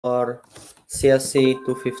our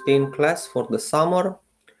CSE215 class for the summer.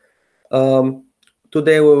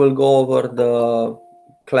 Today we will go over the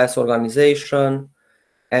class organization,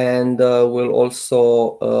 and we'll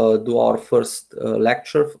also do our first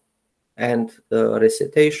lecture and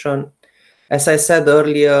recitation. As I said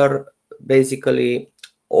earlier, basically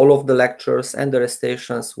all of the lectures and the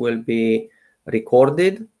recitations will be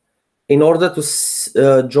recorded. In order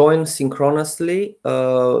to join synchronously,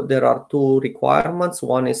 there are two requirements.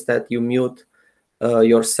 One is that you mute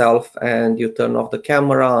yourself and you turn off the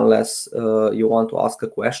camera unless you want to ask a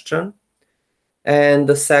question. And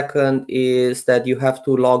the second is that you have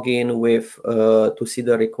to log in with to see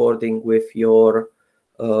the recording with your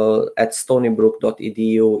at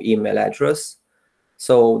stonybrook.edu email address.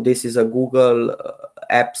 So this is a Google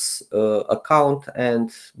Apps account,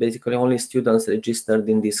 and basically only students registered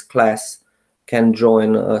in this class can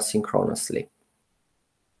join synchronously.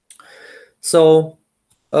 So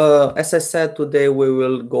as I said, today we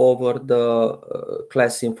will go over the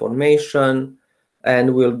class information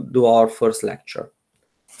and we'll do our first lecture.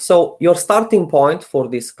 So your starting point for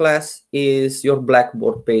this class is your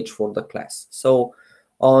Blackboard page for the class. So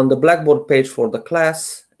on the Blackboard page for the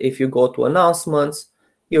class, if you go to announcements,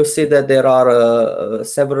 you'll see that there are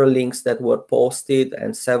several links that were posted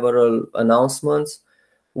and several announcements.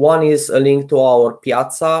 One is a link to our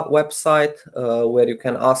Piazza website where you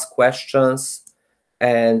can ask questions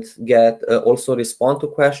and get also respond to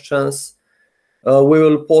questions. We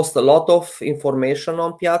will post a lot of information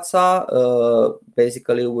on Piazza.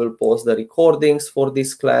 Basically, we'll post the recordings for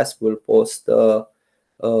this class. We'll post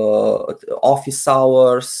office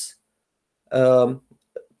hours.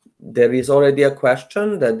 There is already a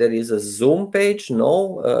question that there is a Zoom page.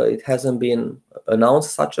 No, it hasn't been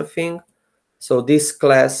announced such a thing. So this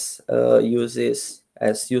class uses,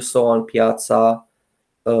 as you saw on Piazza,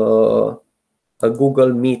 a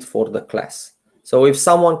Google Meet for the class. So if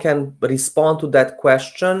someone can respond to that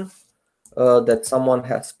question that someone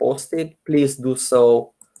has posted, please do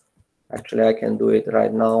so. Actually, I can do it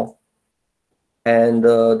right now. And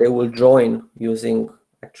they will join using,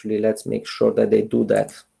 actually, let's make sure that they do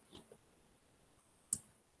that.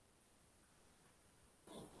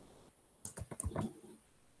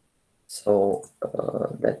 So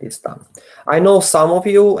that is done. I know some of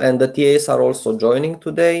you and the TAs are also joining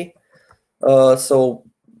today. So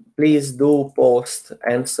please do post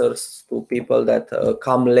answers to people that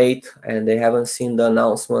come late and they haven't seen the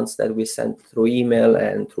announcements that we sent through email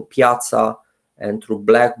and through Piazza and through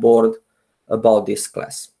Blackboard about this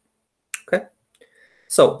class. Okay,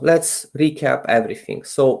 so let's recap everything.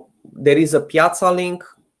 So there is a Piazza link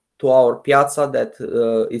to our Piazza that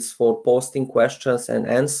is for posting questions and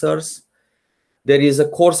answers. There is a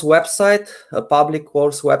course website, a public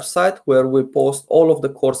course website, where we post all of the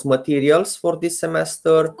course materials for this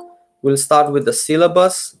semester. We'll start with the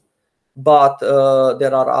syllabus, but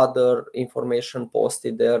there are other information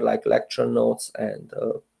posted there, like lecture notes and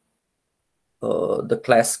the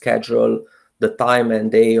class schedule, the time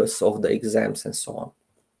and days of the exams, and so on.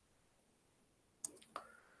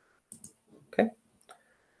 Okay.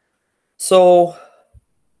 So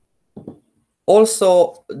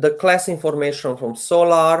also, the class information from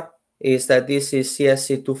Solar is that this is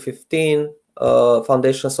CSE215,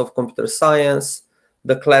 Foundations of Computer Science.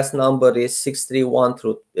 The class number is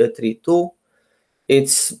 63132.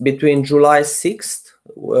 It's between July 6th,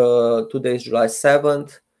 today is July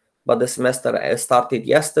 7th, but the semester started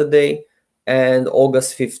yesterday, and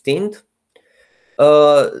August 15th.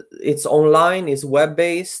 It's online, it's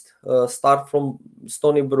web-based. Start from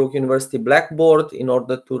Stony Brook University Blackboard in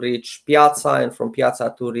order to reach Piazza, and from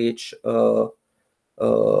Piazza to reach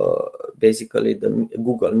basically the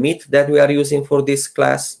Google Meet that we are using for this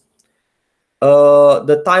class.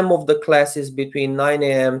 The time of the class is between 9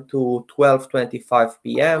 a.m. to 12:25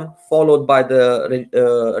 p.m., followed by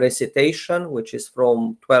the recitation, which is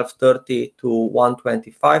from 12:30 to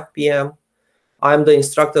 1:25 p.m. I'm the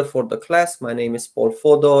instructor for the class. My name is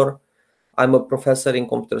Fodor. I'm a professor in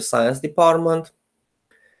computer science department.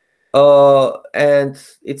 And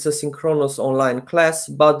it's a synchronous online class,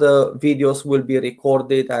 but the videos will be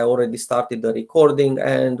recorded. I already started the recording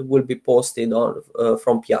and will be posted on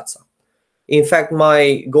from Piazza. In fact,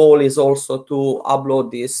 my goal is also to upload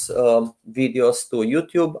these videos to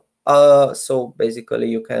YouTube. So basically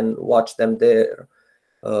you can watch them there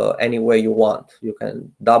any way you want. You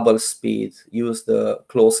can double speed, use the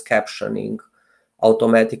closed captioning,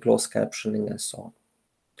 automatic closed captioning, and so on.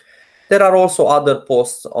 There are also other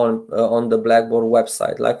posts on the Blackboard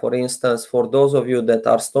website. Like, for instance, for those of you that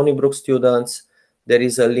are Stony Brook students, there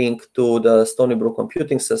is a link to the Stony Brook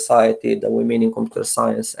Computing Society, the Women in Computer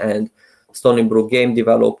Science, and Stony Brook game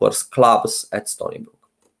developers clubs at Stony Brook.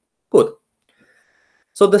 Good.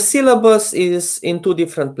 So the syllabus is in two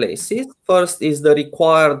different places. First is the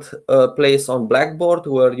required place on Blackboard,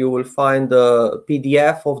 where you will find the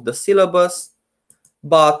PDF of the syllabus.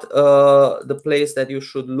 But the place that you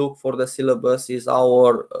should look for the syllabus is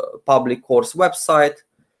our public course website,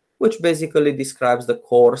 which basically describes the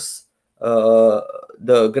course,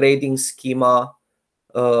 the grading schema,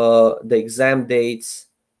 the exam dates,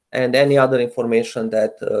 and any other information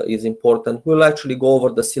that is important. We'll actually go over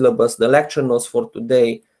the syllabus. The lecture notes for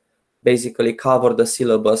today basically cover the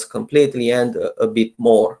syllabus completely and a bit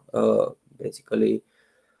more, basically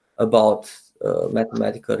about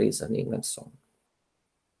mathematical reasoning and so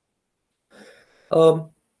on.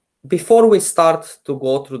 Before we start to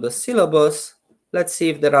go through the syllabus, let's see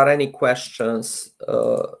if there are any questions.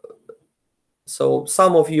 So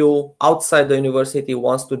some of you outside the university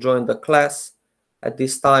wants to join the class. At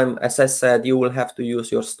this time, as I said, you will have to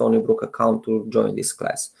use your Stony Brook account to join this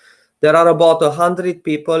class. There are about 100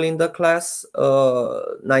 people in the class.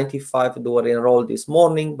 95 were enrolled this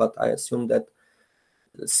morning, but I assume that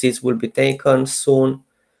seats will be taken soon.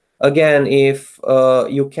 Again, if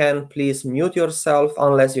you can, please mute yourself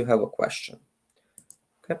unless you have a question.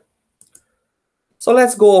 Okay. So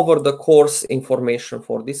let's go over the course information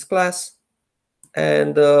for this class.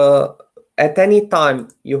 And at any time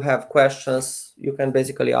you have questions, you can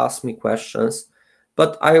basically ask me questions.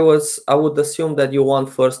 But I would assume that you want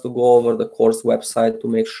first to go over the course website to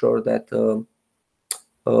make sure that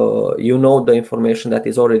you know the information that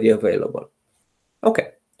is already available.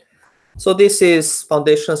 Okay. So this is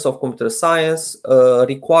Foundations of Computer Science, a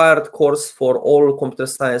required course for all computer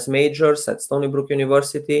science majors at Stony Brook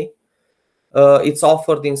University. It's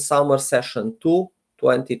offered in summer session 2,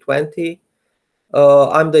 2020.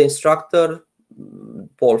 I'm the instructor,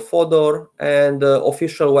 Paul Fodor, and the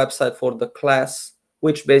official website for the class,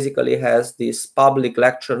 which basically has these public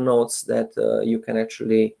lecture notes that you can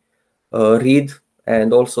actually read,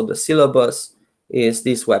 and also the syllabus is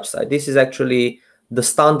this website. This is actually the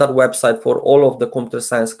standard website for all of the computer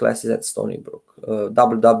science classes at Stony Brook,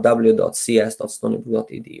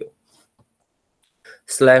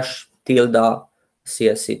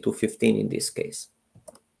 www.cs.stonybrook.edu/CSE215 in this case.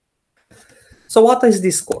 So what is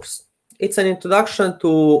this course? It's an introduction to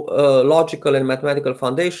logical and mathematical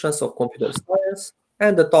foundations of computer science,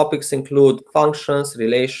 and the topics include functions,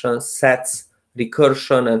 relations, sets,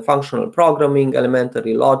 recursion and functional programming,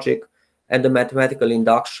 elementary logic, and the mathematical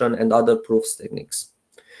induction and other proofs techniques.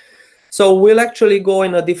 So we'll actually go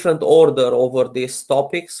in a different order over these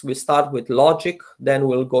topics. We start with logic, then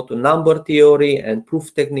we'll go to number theory and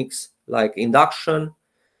proof techniques like induction.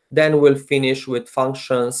 Then we'll finish with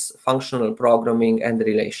functions, functional programming, and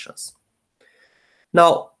relations.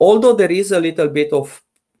 Now, although there is a little bit of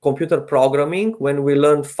computer programming, when we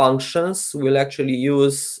learn functions, we'll actually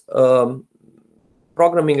use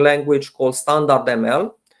programming language called standard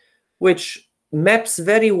ML, which maps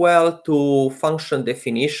very well to function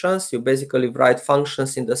definitions. You basically write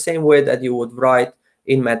functions in the same way that you would write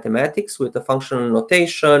in mathematics with a functional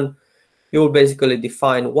notation. You will basically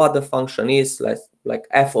define what the function is, like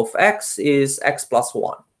f of x is x plus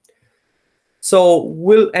 1. So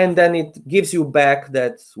and then it gives you back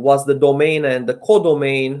that what's the domain and the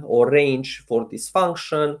codomain or range for this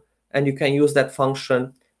function, and you can use that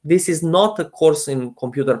function. This is not a course in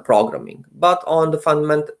computer programming, but on the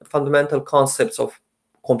fundamental concepts of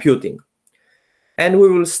computing. And we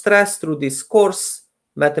will stress through this course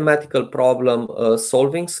mathematical problem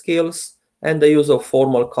solving skills and the use of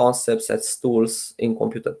formal concepts as tools in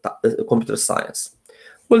computer science.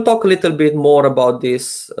 We'll talk a little bit more about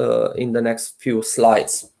this in the next few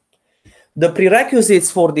slides. The prerequisites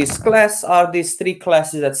for this class are these 3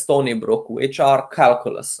 classes at Stony Brook, which are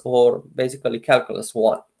calculus, or basically calculus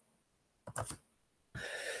 1.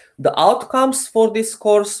 The outcomes for this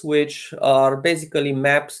course, which are basically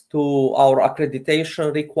mapped to our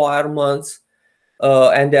accreditation requirements,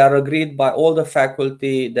 and they are agreed by all the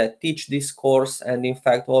faculty that teach this course, and in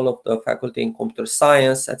fact all of the faculty in computer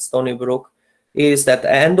science at Stony Brook, is that at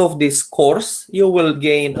the end of this course you will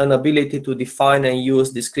gain an ability to define and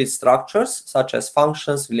use discrete structures such as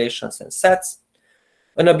functions, relations, and sets,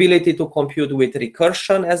 an ability to compute with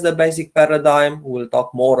recursion as the basic paradigm. We'll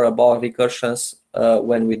talk more about recursions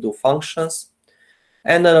when we do functions,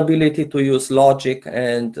 and an ability to use logic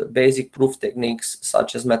and basic proof techniques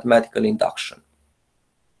such as mathematical induction.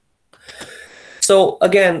 So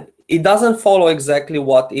again, it doesn't follow exactly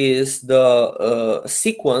what is the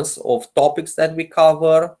sequence of topics that we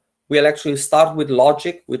cover. We'll actually start with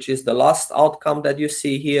logic, which is the last outcome that you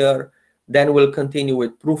see here. Then we'll continue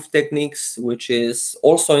with proof techniques, which is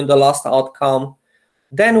also in the last outcome.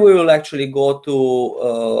 Then we will actually go to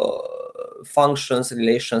functions,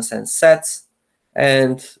 relations, and sets,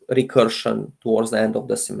 and recursion towards the end of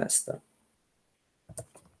the semester.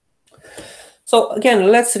 So again,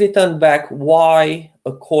 let's return back why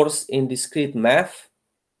a course in discrete math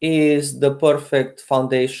is the perfect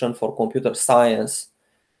foundation for computer science.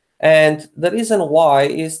 And the reason why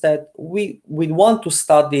is that we want to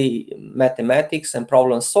study mathematics and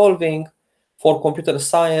problem solving for computer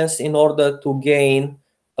science in order to gain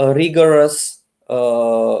a rigorous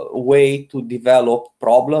way to develop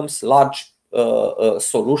problems, large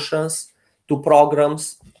solutions to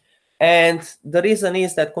programs. And the reason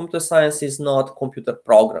is that computer science is not computer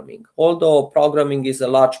programming, although programming is a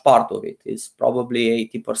large part of it, it's probably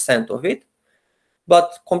 80% of it.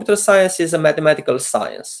 But computer science is a mathematical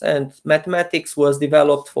science, and mathematics was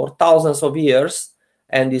developed for thousands of years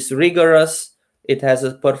and is rigorous. It has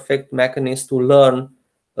a perfect mechanism to learn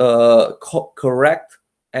correct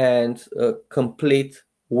and complete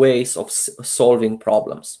ways of solving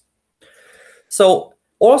problems. So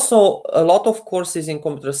also, a lot of courses in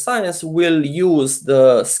computer science will use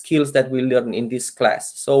the skills that we learn in this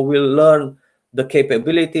class. So we'll learn the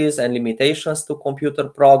capabilities and limitations to computer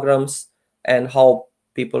programs and how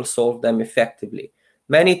people solve them effectively.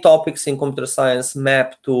 Many topics in computer science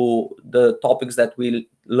map to the topics that we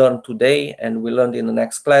learn today and we learned in the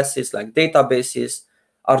next classes, like databases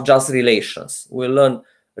are just relations. We learn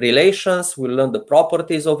relations, we learn the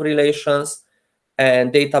properties of relations,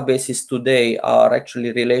 and databases today are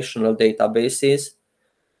actually relational databases,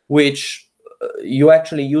 which you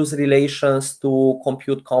actually use relations to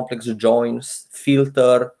compute complex joins,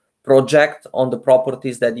 filter, project on the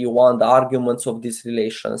properties that you want, the arguments of these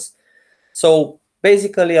relations. So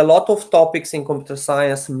basically, a lot of topics in computer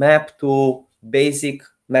science map to basic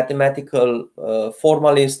mathematical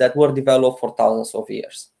formalisms that were developed for thousands of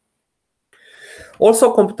years.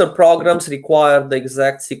 Also, computer programs require the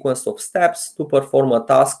exact sequence of steps to perform a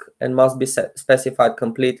task and must be specified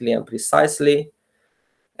completely and precisely.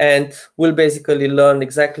 And we'll basically learn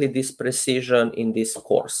exactly this precision in this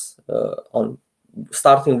course,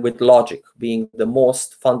 starting with logic being the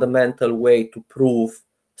most fundamental way to prove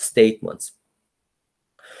statements.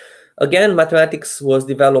 Again, mathematics was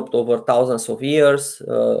developed over thousands of years.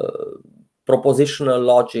 Propositional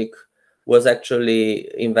logic was actually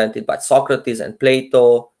invented by Socrates and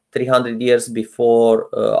Plato 300 years before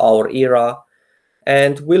our era.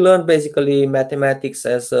 And we learned basically mathematics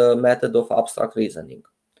as a method of abstract reasoning.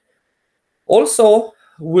 Also,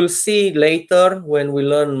 we'll see later when we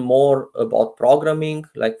learn more about programming,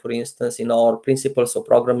 like for instance in our Principles of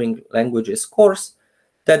Programming Languages course,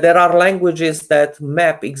 that there are languages that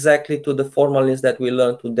map exactly to the formalisms that we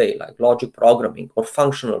learn today, like logic programming or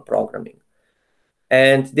functional programming.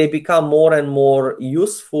 And they become more and more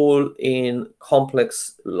useful in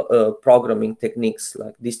complex programming techniques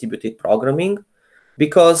like distributed programming,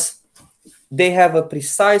 because they have a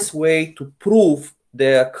precise way to prove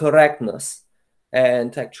their correctness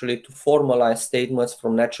and actually to formalize statements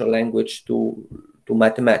from natural language to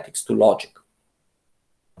mathematics, to logic.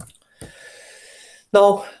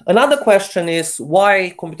 Now, another question is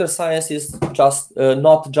why computer science is just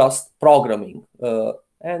not just programming.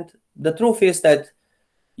 And the truth is that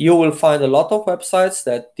you will find a lot of websites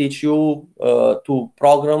that teach you to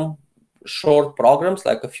program short programs,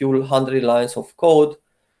 like a few hundred lines of code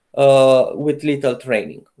with little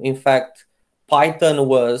training. In fact, Python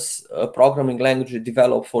was a programming language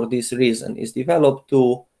developed for this reason. It's developed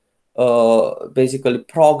to basically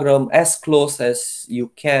program as close as you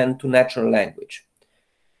can to natural language.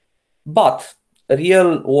 But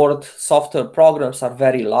real-world software programs are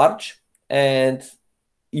very large, and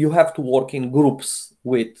you have to work in groups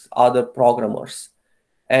with other programmers.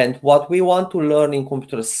 And what we want to learn in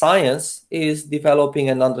computer science is developing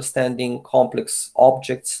and understanding complex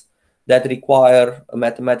objects that require a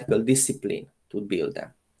mathematical discipline to build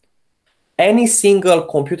them. Any single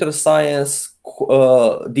computer science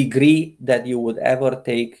degree that you would ever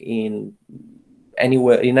take in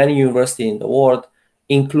anywhere, in any university in the world,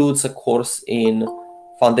 includes a course in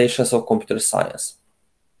Foundations of Computer Science.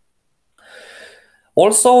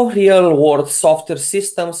 Also, real-world software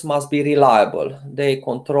systems must be reliable. They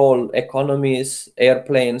control economies,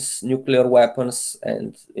 airplanes, nuclear weapons,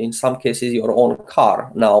 and in some cases, your own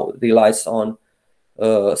car now relies on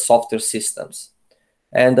software systems.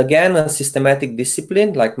 And again, a systematic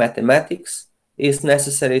discipline like mathematics is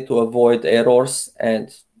necessary to avoid errors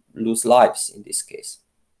and lose lives in this case.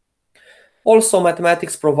 Also,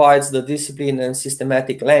 mathematics provides the discipline and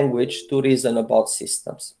systematic language to reason about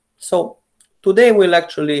systems. So today we'll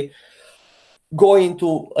actually go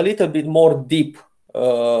into a little bit more deep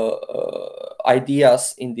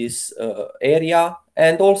ideas in this area,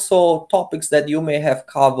 and also topics that you may have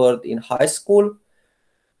covered in high school.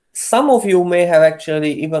 Some of you may have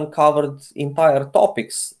actually even covered entire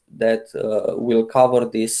topics that will cover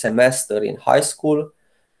this semester in high school,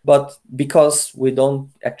 but because we don't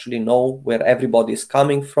actually know where everybody is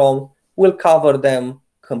coming from, we'll cover them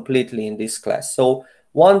completely in this class. So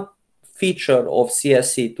one feature of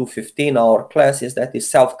CSE215, our class, is that it's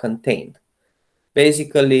self-contained.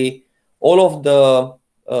 Basically, all of the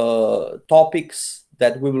topics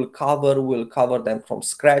that we will cover them from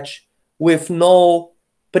scratch with no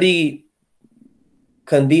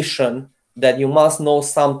pre-condition that you must know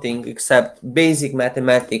something except basic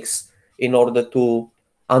mathematics in order to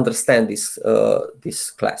understand this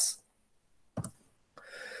class.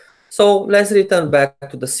 So let's return back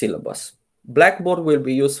to the syllabus. Blackboard will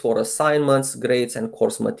be used for assignments, grades, and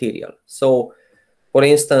course material. So for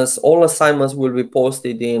instance, all assignments will be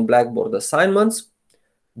posted in Blackboard assignments.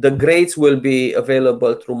 The grades will be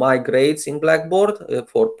available through My Grades in Blackboard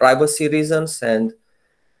for privacy reasons, and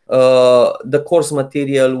the course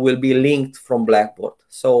material will be linked from Blackboard.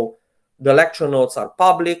 So the lecture notes are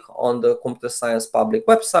public on the Computer Science public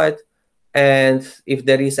website, and if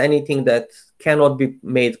there is anything that cannot be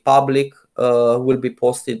made public, will be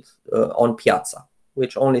posted on Piazza,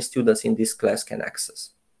 which only students in this class can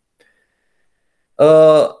access.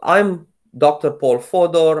 I'm Dr. Paul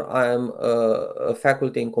Fodor. I'm a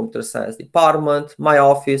faculty in Computer Science department. My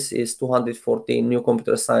office is 214 New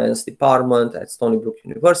Computer Science Department at Stony Brook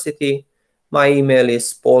University. My email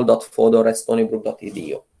is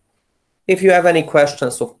paul.fodor@stonybrook.edu. If you have any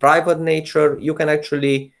questions of private nature, you can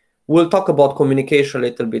actually, we'll talk about communication a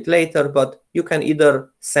little bit later, but you can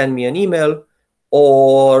either send me an email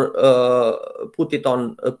or post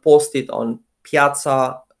it on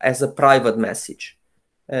Piazza as a private message.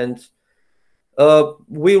 And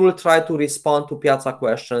we will try to respond to Piazza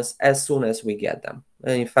questions as soon as we get them.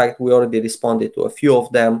 And in fact, we already responded to a few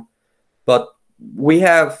of them, but we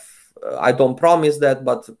have, I don't promise that,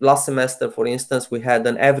 but last semester, for instance, we had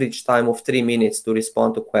an average time of 3 minutes to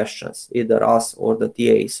respond to questions, either us or the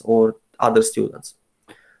TAs or other students.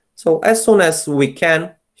 So as soon as we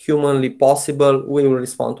can, humanly possible, we will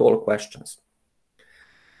respond to all questions.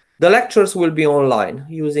 The lectures will be online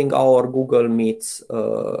using our Google Meets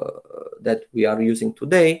that we are using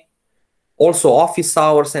today. Also, office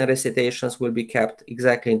hours and recitations will be kept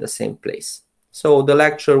exactly in the same place. So the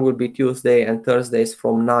lecture will be Tuesday and Thursdays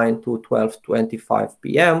from 9 to 12:25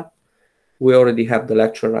 p.m. We already have the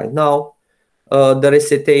lecture right now. The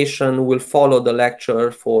recitation will follow the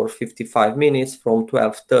lecture for 55 minutes from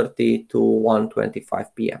 12:30 to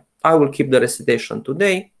 1:25 p.m. I will keep the recitation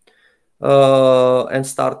today. And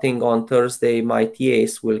starting on Thursday, my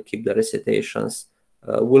TAs will keep the recitations.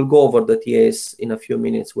 We'll go over the TAs in a few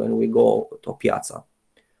minutes when we go to Piazza.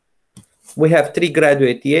 We have 3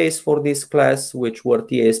 graduate TAs for this class, which were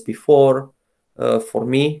TAs before, for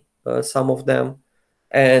me, some of them.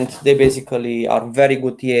 And they basically are very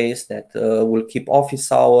good TAs that will keep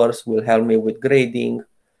office hours, will help me with grading,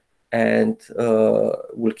 and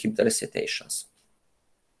will keep the recitations.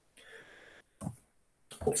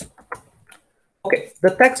 Oops. Okay, the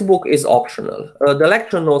textbook is optional. The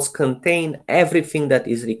lecture notes contain everything that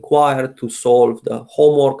is required to solve the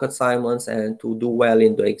homework assignments and to do well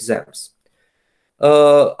in the exams.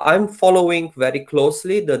 I'm following very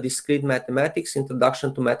closely the Discrete Mathematics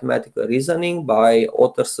Introduction to Mathematical Reasoning by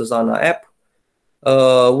author Susanna Epp,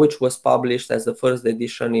 which was published as the first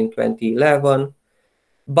edition in 2011.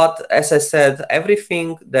 But as I said,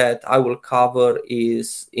 everything that I will cover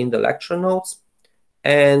is in the lecture notes.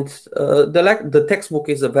 And the textbook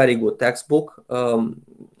is a very good textbook.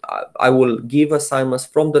 I will give assignments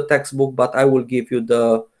from the textbook, but I will give you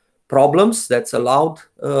the problems that's allowed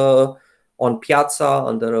on Piazza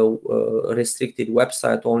under a restricted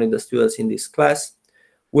website. Only the students in this class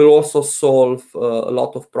will also solve a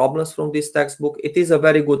lot of problems from this textbook. It is a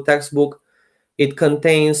very good textbook. It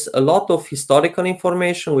contains a lot of historical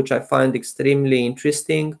information, which I find extremely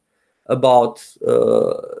interesting, about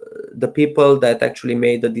the people that actually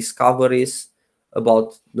made the discoveries,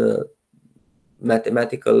 about the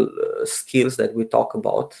mathematical skills that we talk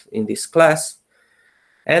about in this class.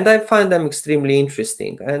 And I find them extremely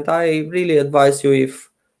interesting. And I really advise you, if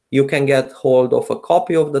you can get hold of a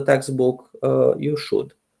copy of the textbook, you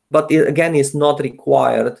should. But it, again, is not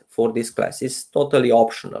required for this class. It's totally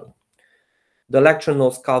optional. The lecture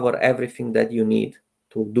notes cover everything that you need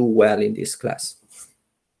to do well in this class.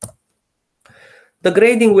 The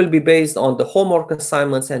grading will be based on the homework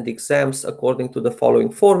assignments and exams according to the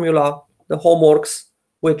following formula. The homeworks,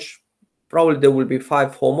 which probably there will be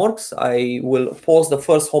 5 homeworks. I will post the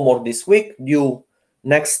first homework this week, due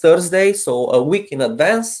next Thursday, so a week in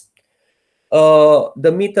advance.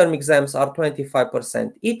 The midterm exams are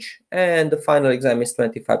 25% each, and the final exam is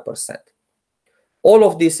 25%. All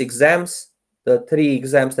of these exams, the 3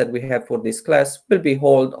 exams that we have for this class, will be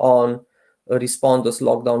held on a Respondus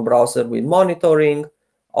lockdown browser with monitoring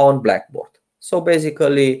on Blackboard. So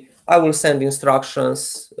basically, I will send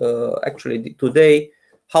instructions actually today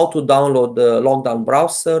how to download the lockdown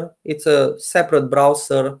browser. It's a separate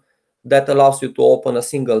browser that allows you to open a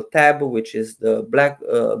single tab, which is the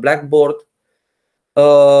Blackboard.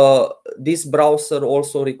 This browser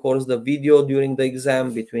also records the video during the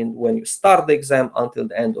exam, between when you start the exam until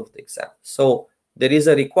the end of the exam. So there is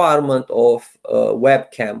a requirement of a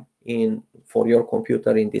webcam for your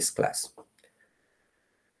computer in this class.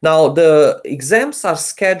 Now, the exams are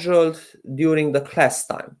scheduled during the class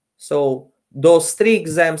time. So those 3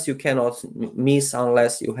 exams you cannot miss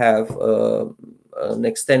unless you have an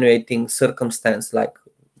extenuating circumstance like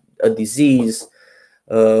a disease,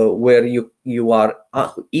 where you are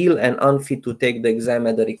ill and unfit to take the exam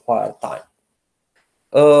at the required time.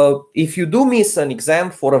 If you do miss an exam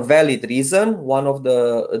for a valid reason, one of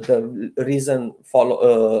the reason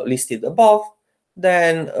listed above,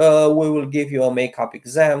 then we will give you a make-up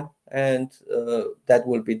exam, and that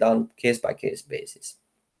will be done case-by-case basis.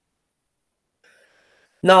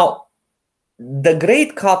 Now, the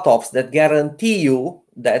grade cutoffs that guarantee you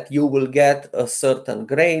that you will get a certain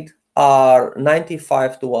grade are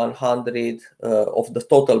 95 to 100 of the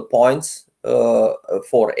total points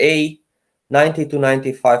for A, 90 to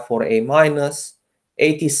 95 for A minus,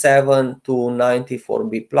 87 to 90 for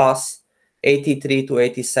B plus, 83 to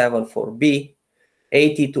 87 for B,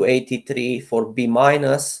 80 to 83 for B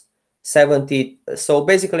minus, 70. So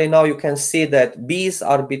basically now you can see that B's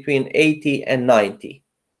are between 80 and 90.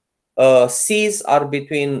 C's are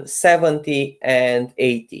between 70 and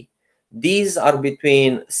 80. D's are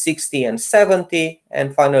between 60 and 70.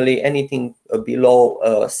 And finally, anything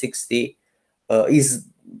below 60 is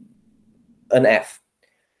an F.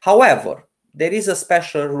 However, there is a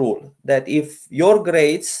special rule that if your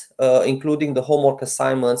grades, including the homework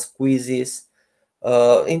assignments, quizzes,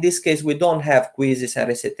 in this case, we don't have quizzes and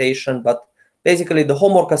recitation, but basically the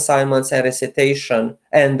homework assignments and recitation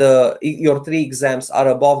and your 3 exams are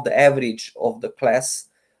above the average of the class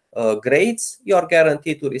grades, you are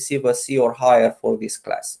guaranteed to receive a C or higher for this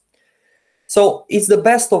class. So it's the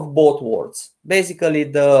best of both worlds. Basically,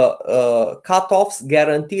 the cutoffs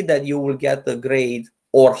guarantee that you will get a grade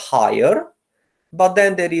or higher, but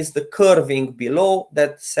then there is the curving below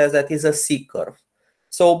that says that is a C curve.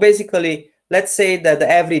 So basically, let's say that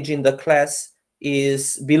the average in the class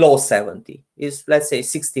is below 70, is let's say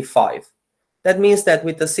 65. That means that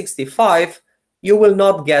with a 65, you will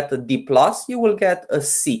not get a D+, you will get a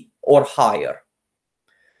C or higher.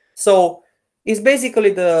 So it's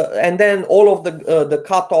basically and then all of the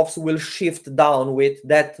cutoffs will shift down with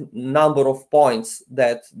that number of points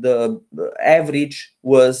that the average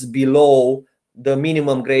was below the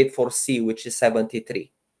minimum grade for C, which is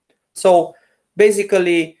 73. So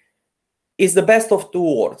basically, it's the best of 2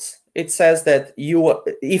 worlds. It says that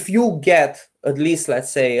if you get at least,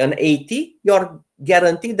 let's say, an 80, you're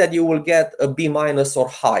guaranteed that you will get a B minus or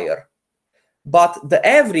higher. But the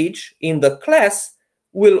average in the class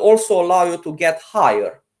will also allow you to get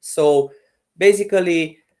higher. So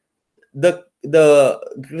basically, the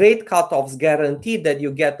grade cutoffs guarantee that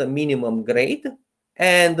you get a minimum grade,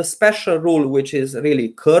 and the special rule, which is really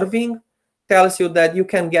curving, tells you that you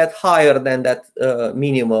can get higher than that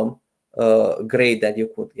minimum grade that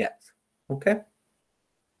you could get. Okay.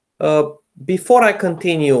 Before I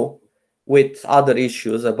continue with other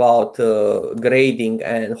issues about grading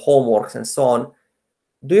and homeworks and so on,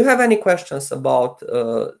 do you have any questions about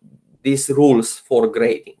these rules for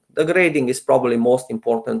grading? The grading is probably most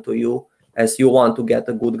important to you, as you want to get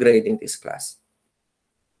a good grade in this class.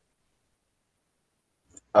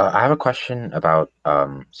 I have a question about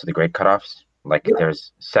so the grade cutoffs. Like, yeah,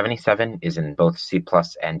 there's 77 is in both C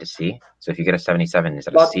plus and C. So if you get a 77, is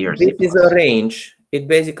it a C or C plus? This is a range.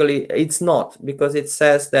 It's not, because it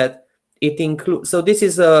says that it includes. So this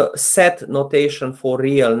is a set notation for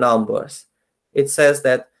real numbers. It says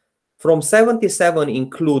that from 77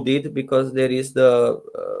 included, because there is the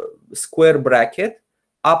square bracket,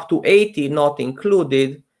 up to 80 not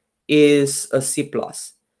included is a C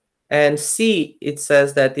plus. And C, it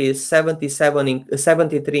says that is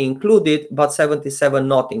 73 included, but 77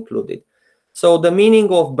 not included. So the meaning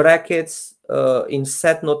of brackets in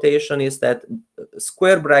set notation is that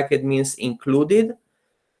square bracket means included,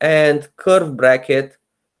 and curve bracket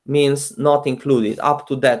means not included, up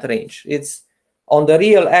to that range. It's on the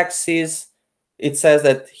real axis. It says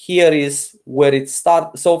that here is where it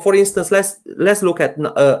starts. So for instance, let's look at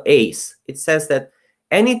A's. It says that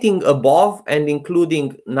anything above and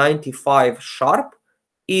including 95 sharp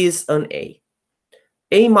is an A.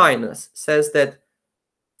 A minus says that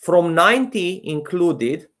from 90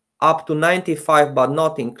 included up to 95 but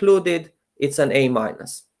not included, it's an A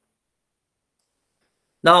minus.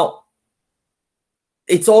 Now,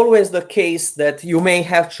 it's always the case that you may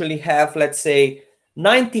actually have, let's say,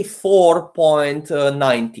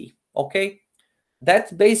 94.90, okay?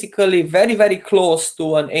 That's basically very, very close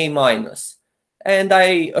to an A minus. And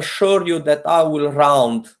I assure you that I will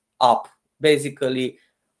round up. Basically,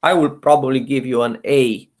 I will probably give you an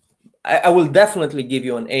A. I will definitely give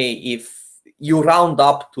you an A if you round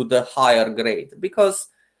up to the higher grade, because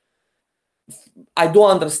I do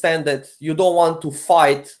understand that you don't want to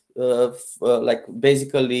fight, like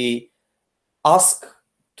basically ask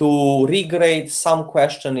to regrade some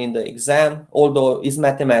question in the exam, although it's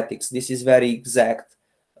mathematics. This is very exact.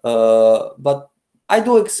 But I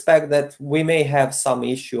do expect that we may have some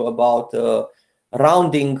issue about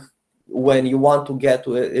rounding when you want to get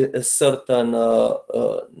to a certain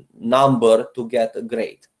number to get a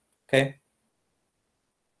grade, okay?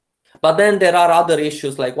 But then there are other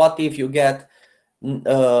issues, like what if you get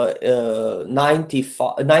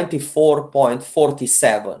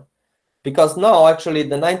 94.47? Because now actually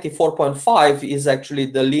the 94.5 is actually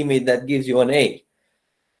the limit that gives you an A.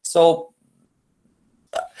 So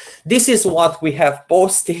this is what we have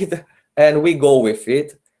posted, and we go with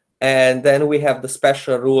it. And then we have the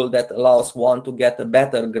special rule that allows one to get a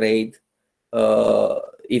better grade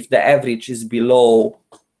if the average is below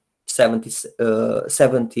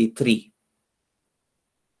 73.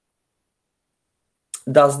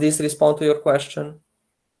 Does this respond to your question?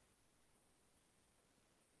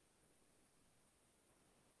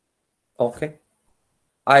 Okay,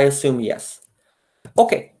 I assume yes.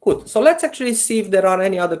 Okay, good. So let's actually see if there are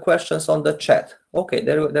any other questions on the chat. Okay,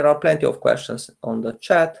 there are plenty of questions on the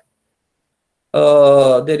chat.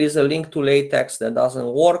 There is a link to LaTeX that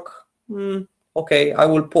doesn't work. Okay, I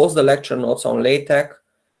will post the lecture notes on LaTeX,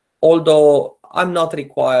 although I'm not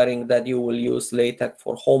requiring that you will use LaTeX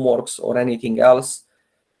for homeworks or anything else.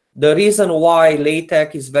 The reason why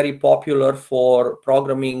LaTeX is very popular for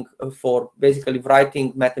programming, for basically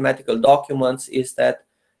writing mathematical documents, is that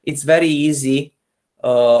it's very easy.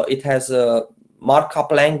 It has a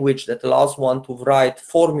markup language that allows one to write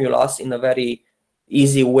formulas in a very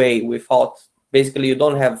easy way without, basically you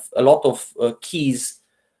don't have a lot of keys,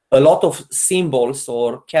 a lot of symbols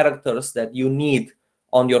or characters that you need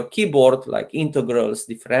on your keyboard, like integrals,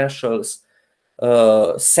 differentials,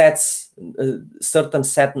 sets, certain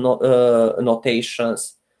set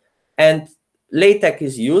notations. And LaTeX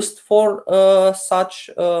is used for such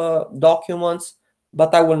documents,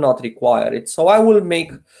 but I will not require it. So I will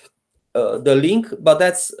make the link, but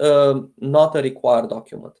that's not a required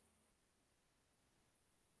document.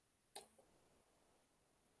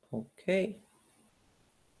 Okay.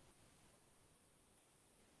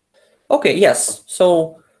 Okay, yes.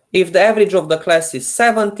 So if the average of the class is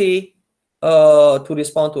 70, to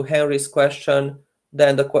respond to Henry's question,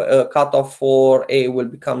 then the cutoff for A will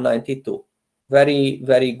become 92. Very,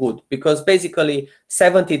 very good. Because basically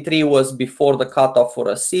 73 was before the cutoff for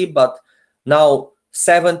a C, but now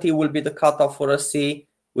 70 will be the cutoff for a C,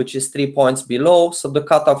 which is 3 points below. So the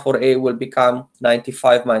cutoff for A will become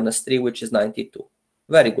 95 minus 3, which is 92.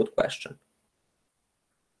 Very good question.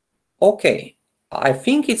 Okay, I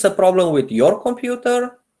think it's a problem with your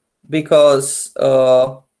computer, because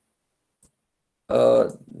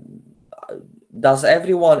does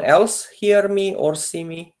everyone else hear me or see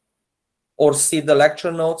me or see the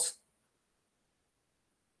lecture notes?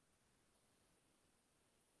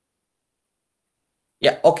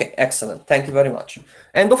 Yeah, okay, excellent. Thank you very much.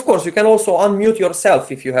 And of course, you can also unmute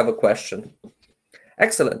yourself if you have a question.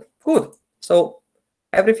 Excellent, good. So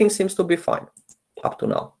everything seems to be fine up to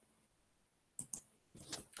now.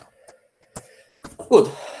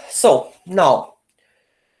 Good. So now,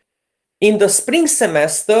 in the spring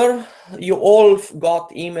semester, you all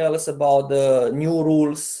got emails about the new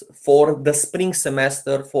rules for the spring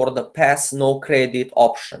semester for the pass no credit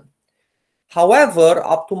option. However,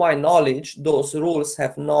 up to my knowledge, those rules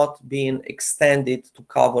have not been extended to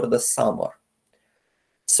cover the summer.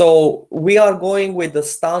 So we are going with the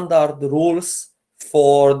standard rules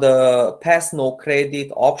for the pass no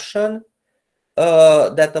credit option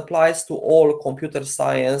that applies to all computer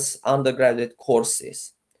science undergraduate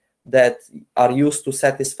courses that are used to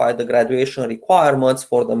satisfy the graduation requirements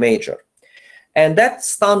for the major. And that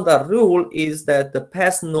standard rule is that the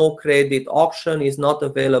pass no credit option is not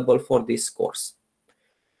available for this course.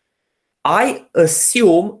 I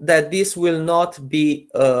assume that this will not be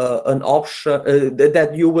an option,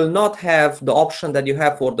 that you will not have the option that you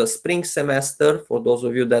have for the spring semester, for those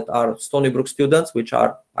of you that are Stony Brook students, which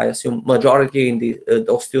are, I assume, majority in the,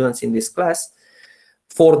 of students in this class,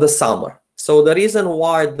 for the summer. So the reason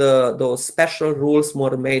why those special rules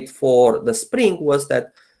were made for the spring was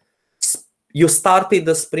that you started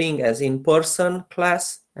the spring as in-person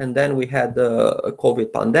class, and then we had the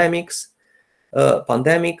COVID pandemic,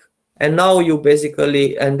 and now you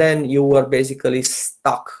basically, and then you were basically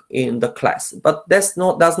stuck in the class. But does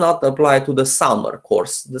not apply to the summer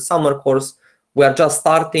course. The summer course, we are just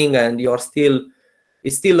starting, and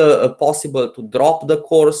it's still possible to drop the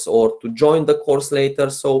course or to join the course later.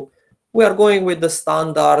 So we are going with the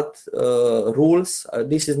standard rules.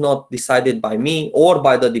 This is not decided by me or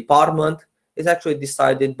by the department. It's actually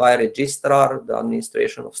decided by registrar, the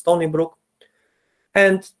administration of Stony Brook.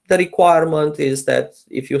 And the requirement is that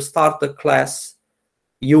if you start a class,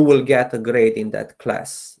 you will get a grade in that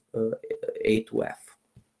class, A to F.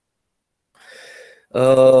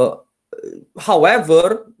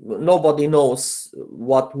 However, nobody knows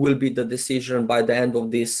what will be the decision by the end of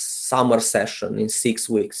this summer session in 6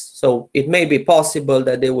 weeks. So it may be possible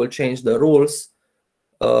that they will change the rules,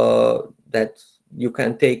 that you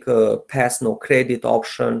can take a pass no credit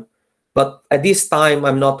option. But at this time,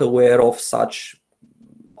 I'm not aware of such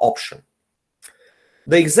option.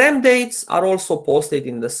 The exam dates are also posted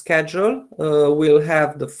in the schedule. We'll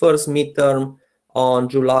have the first midterm on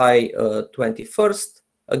July 21st,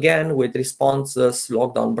 again with responses,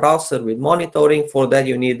 lockdown browser with monitoring. For that,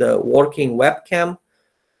 you need a working webcam.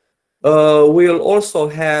 We'll also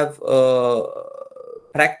have a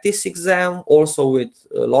practice exam, also with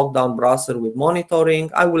lockdown browser with monitoring.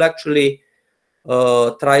 I will actually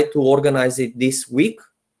try to organize it this week.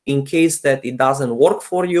 In case that it doesn't work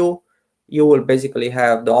for you, you will basically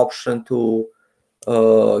have the option to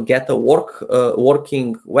get a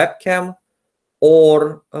working webcam,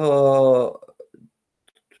 or to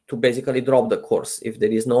basically drop the course if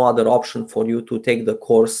there is no other option for you to take the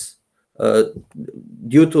course.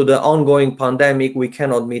 Due to the ongoing pandemic, we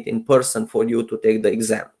cannot meet in person for you to take the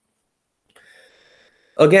exam.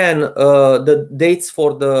 Again, the dates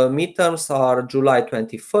for the midterms are July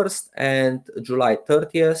 21st and July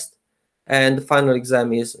 30th, and the final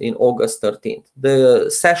exam is in August 13th.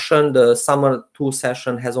 The session, the summer 2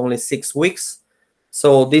 session, has only 6 weeks,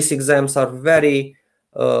 so these exams are very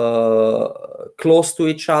close to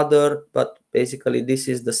each other, but basically this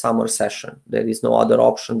is the summer session. There is no other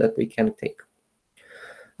option that we can take.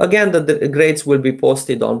 Again, the grades will be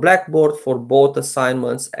posted on Blackboard for both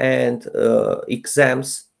assignments and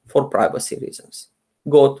exams for privacy reasons.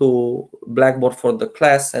 Go to Blackboard for the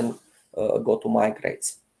class and go to My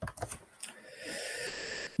Grades.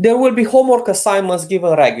 There will be homework assignments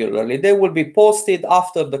given regularly. They will be posted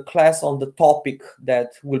after the class on the topic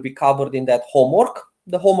that will be covered in that homework.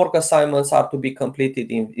 The homework assignments are to be completed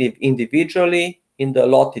individually in the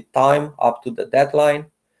allotted time up to the deadline.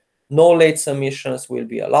 No late submissions will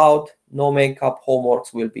be allowed, no makeup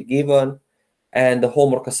homeworks will be given, and the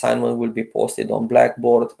homework assignment will be posted on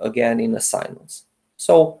Blackboard, again in assignments.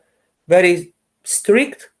 So very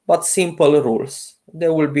strict but simple rules.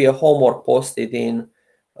 There will be a homework posted in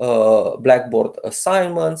Blackboard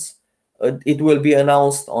assignments. It will be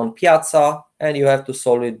announced on Piazza, and you have to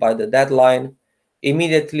solve it by the deadline.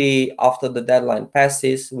 Immediately after the deadline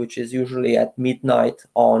passes, which is usually at midnight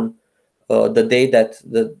on the day that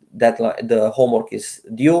the homework is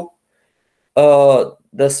due,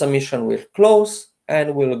 the submission will close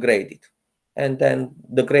and we'll grade it. And then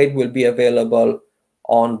the grade will be available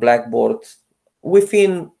on Blackboard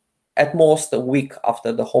within at most a week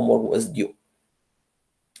after the homework was due.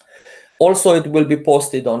 Also, it will be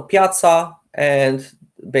posted on Piazza, and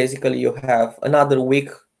basically you have another week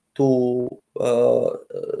to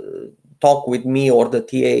talk with me or the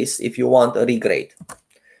TAs if you want a regrade,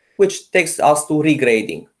 which takes us to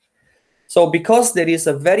regrading. So because there is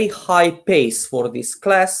a very high pace for this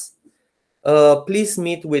class, please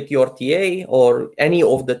meet with your TA or any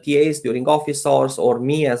of the TAs during office hours, or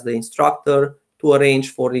me as the instructor, to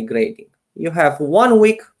arrange for regrading. You have 1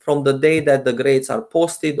 week from the day that the grades are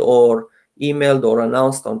posted or emailed or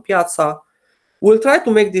announced on Piazza. We'll try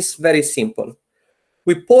to make this very simple.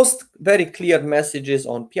 We post very clear messages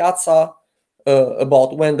on Piazza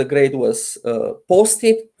about when the grade was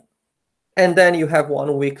posted, and then you have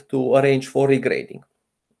 1 week to arrange for regrading.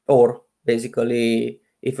 Or basically,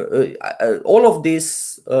 if all of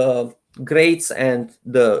these grades and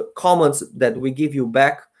the comments that we give you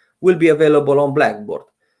back will be available on Blackboard.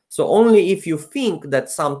 So only if you think that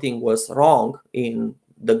something was wrong in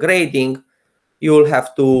the grading, you will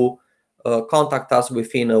have to contact us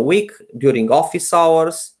within a week during office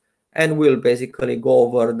hours, and we'll basically go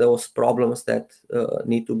over those problems that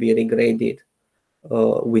need to be regraded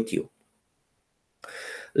with you.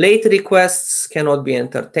 Late requests cannot be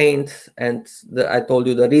entertained, and I told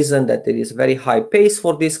you the reason, that there is very high pace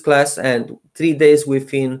for this class, and 3 days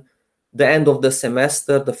within the end of the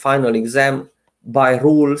semester, the final exam, by the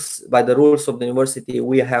rules of the university,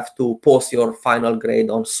 we have to post your final grade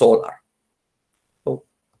on Solar.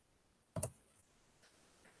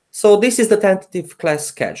 So this is the tentative class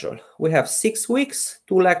schedule. We have 6 weeks,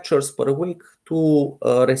 2 lectures per week, 2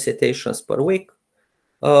 recitations per week.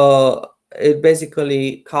 It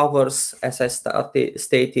basically covers, as I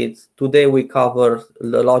stated, today we cover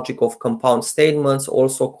the logic of compound statements,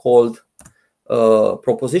 also called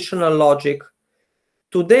propositional logic.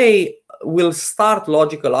 Today we'll start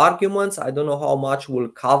logical arguments. I don't know how much we'll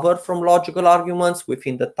cover from logical arguments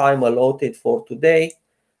within the time allotted for today,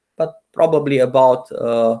 but probably about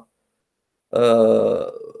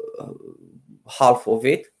half of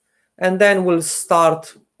it. And then we'll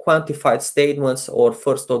start quantified statements or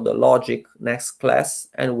first order logic next class,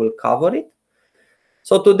 and we'll cover it.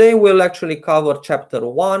 So today we'll actually cover chapter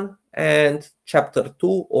 1 and chapter 2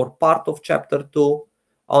 or part of chapter 2.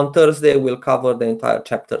 On Thursday we'll cover the entire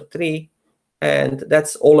chapter 3, and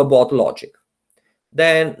that's all about logic.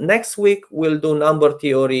 Then next week we'll do number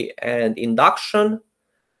theory and induction,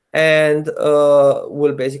 and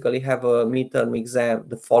we'll basically have a midterm exam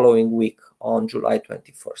the following week on July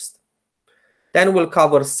 21st. Then we'll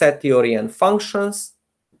cover set theory and functions,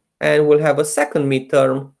 and we'll have a second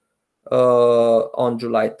midterm on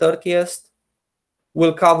July 30th.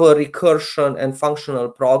 We'll cover recursion and functional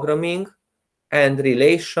programming and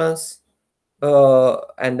relations,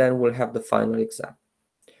 and then we'll have the final exam.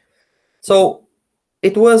 So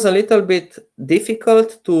it was a little bit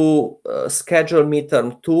difficult to schedule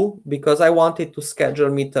midterm 2 because I wanted to schedule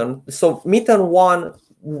midterm. So midterm 1,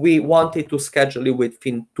 we wanted to schedule it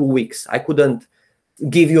within 2 weeks. I couldn't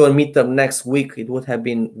give you a midterm next week. It would have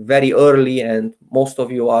been very early, and most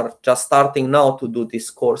of you are just starting now to do this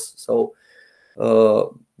course. So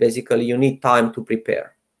basically you need time to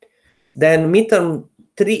prepare. Then midterm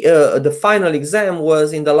 3, the final exam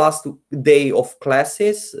was in the last day of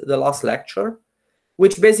classes, the last lecture,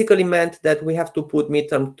 which basically meant that we have to put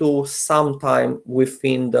midterm 2 sometime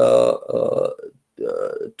within the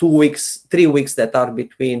 2 weeks, 3 weeks that are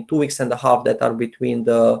between, 2 weeks and a half that are between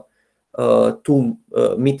the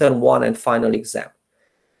midterm 1 and final exam.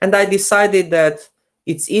 And I decided that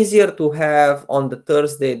it's easier to have on the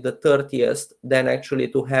Thursday, the 30th, than actually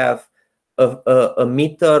to have a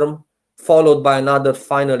midterm followed by another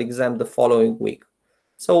final exam the following week.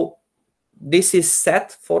 So this is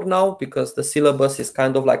set for now because the syllabus is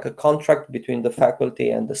kind of like a contract between the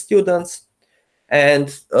faculty and the students,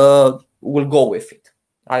 and we'll go with it.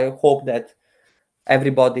 I hope that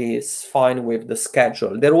everybody is fine with the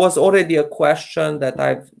schedule. There was already a question that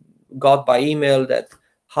I've got by email that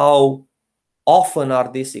how often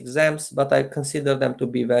are these exams, but I consider them to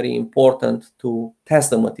be very important to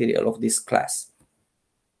test the material of this class.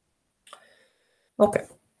 Okay,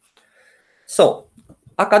 so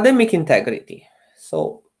academic integrity.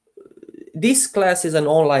 So this class is an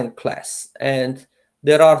online class, and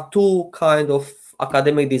there are 2 kinds of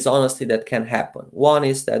academic dishonesty that can happen. One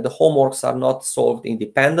is that the homeworks are not solved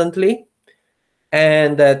independently,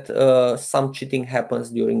 and that some cheating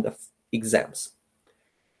happens during the exams.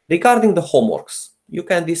 Regarding the homeworks, you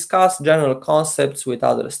can discuss general concepts with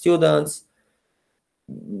other students,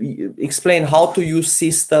 explain how to use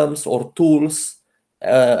systems or tools,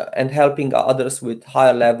 and helping others with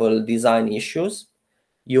higher level design issues.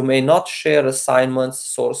 You may not share assignments,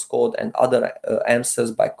 source code, and other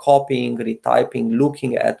answers by copying, retyping,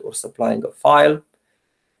 looking at, or supplying a file.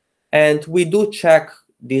 And we do check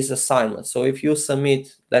these assignments. So if you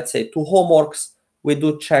submit, let's say, 2 homeworks, we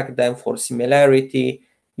do check them for similarity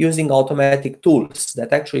using automatic tools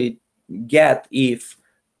that actually get if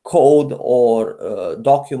code or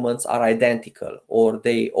documents are identical or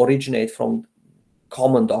they originate from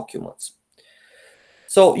common documents.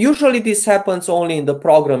 So usually this happens only in the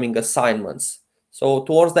programming assignments. So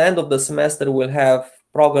towards the end of the semester, we'll have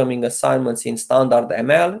programming assignments in standard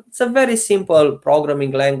ML. It's a very simple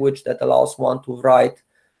programming language that allows one to write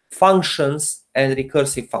functions and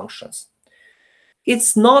recursive functions.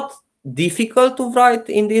 It's not difficult to write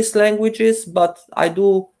in these languages, but I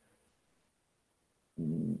do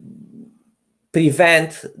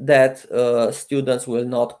prevent that students will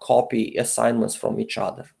not copy assignments from each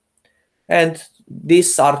other. And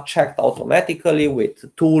these are checked automatically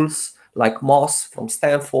with tools like Moss from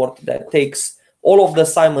Stanford that takes all of the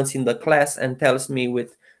assignments in the class and tells me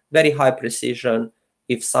with very high precision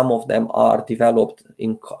if some of them are developed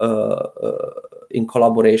in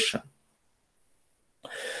collaboration.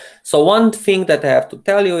 So one thing that I have to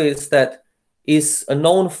tell you is that is a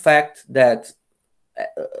known fact that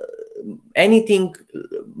anything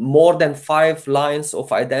more than 5 lines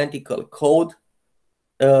of identical code,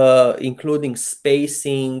 including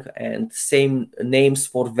spacing and same names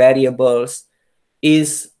for variables,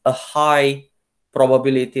 is a high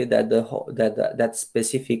probability that that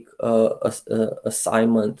specific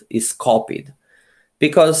assignment is copied,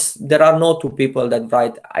 because there are no two people that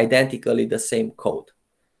write identically the same code.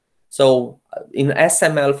 So in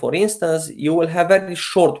SML, for instance, you will have very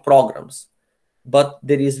short programs, but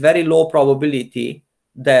there is very low probability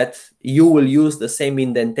that you will use the same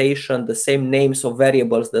indentation, the same names of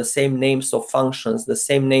variables, the same names of functions, the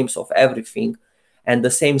same names of everything, and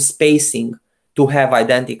the same spacing to have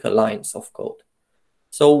identical lines of code.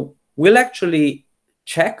 So we'll actually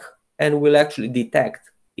check and we'll actually detect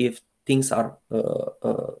if things are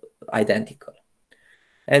identical.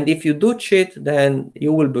 And if you do cheat, then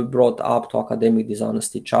you will be brought up to academic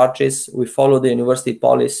dishonesty charges. We follow the university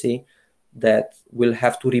policy that we'll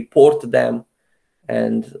have to report them,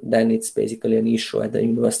 and then it's basically an issue at the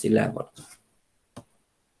university level.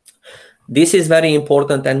 This is very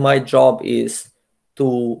important, and my job is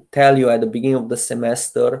to tell you at the beginning of the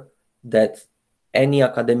semester that any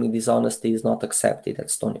academic dishonesty is not accepted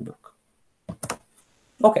at Stony Brook.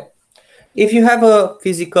 Okay. If you have a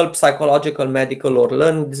physical, psychological, medical, or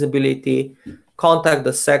learning disability, contact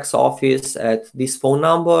the SEX office at this phone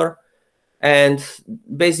number, and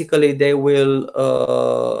basically they will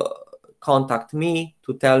contact me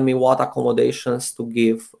to tell me what accommodations to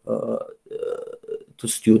give to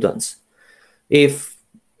students. If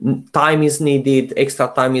time is needed, extra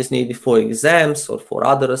time is needed for exams or for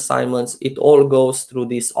other assignments, it all goes through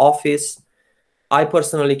this office. I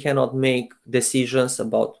personally cannot make decisions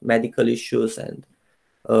about medical issues, and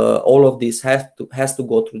all of this has to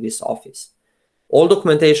go through this office. All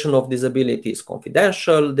documentation of disability is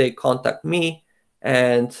confidential. They contact me,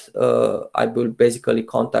 and I will basically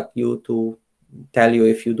contact you to tell you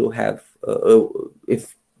if you do have,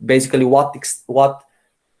 if basically what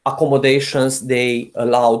accommodations they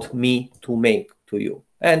allowed me to make to you.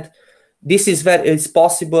 And this is it's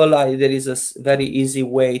possible. There is a very easy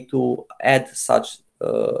way to add such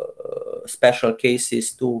special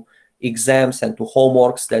cases to exams and to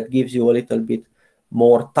homeworks that gives you a little bit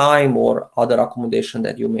more time or other accommodation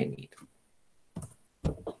that you may need.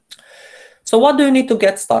 So what do you need to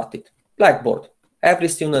get started? Blackboard. Every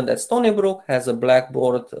student at Stony Brook has a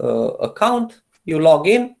Blackboard account. You log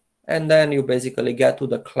in, and then you basically get to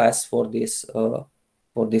the class for this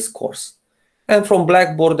course. And from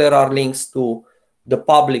Blackboard, there are links to the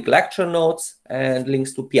public lecture notes and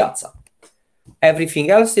links to Piazza. Everything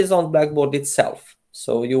else is on Blackboard itself.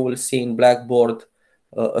 So you will see in Blackboard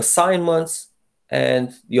assignments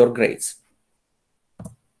and your grades.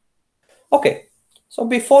 Okay, so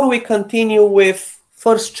before we continue with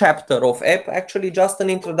first chapter of EP, actually just an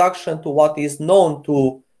introduction to what is known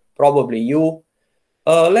to probably you.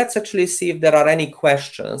 Let's actually see if there are any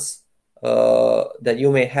questions that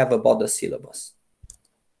you may have about the syllabus.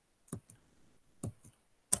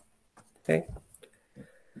 Okay.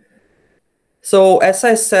 So as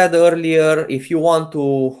I said earlier, if you want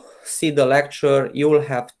to see the lecture, you will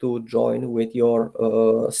have to join with your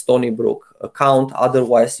Stony Brook account.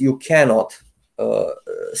 Otherwise, you cannot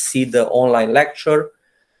see the online lecture.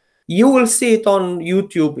 You will see it on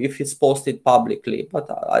YouTube if it's posted publicly, but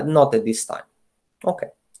not at this time. Okay.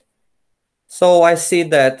 So I see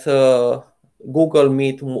that Google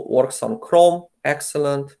Meet works on Chrome.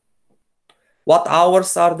 Excellent. What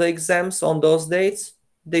hours are the exams on those dates?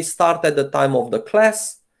 They start at the time of the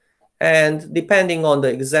class, and depending on the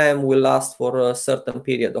exam will last for a certain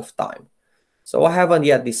period of time. So I haven't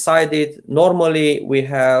yet decided. Normally we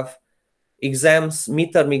have exams,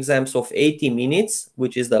 midterm exams of 80 minutes,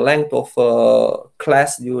 which is the length of a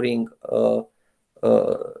class during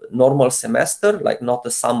normal semester, like not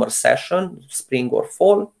a summer session, spring or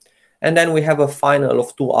fall. And then we have a final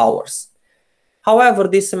of 2 hours. However,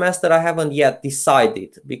 this semester I haven't yet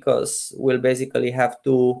decided, because we'll basically have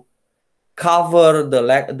to cover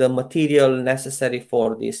the material necessary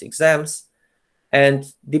for these exams. And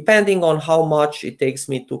depending on how much it takes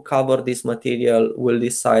me to cover this material, we'll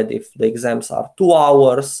decide if the exams are 2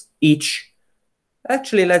 hours each.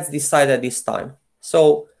 Actually, let's decide at this time.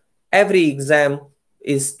 So every exam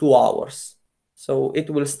is 2 hours. So it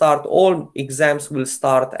will start, all exams will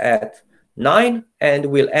start at 9 and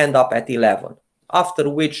we'll end up at 11, after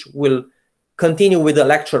which we'll continue with the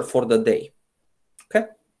lecture for the day. Okay,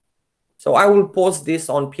 so I will post this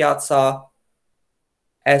on Piazza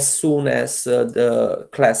as soon as the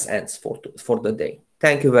class ends for the day.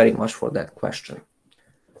 Thank you very much for that question.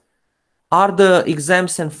 Are the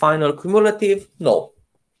exams and final cumulative? No.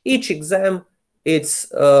 Each exam, it's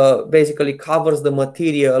basically covers the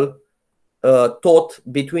material taught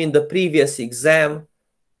between the previous exam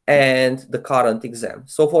and the current exam.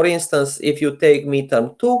 So for instance, if you take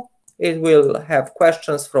midterm 2, it will have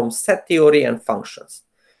questions from set theory and functions.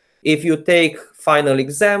 If you take final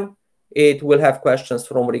exam, it will have questions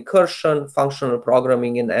from recursion, functional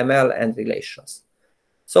programming in ML, and relations.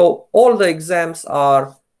 So all the exams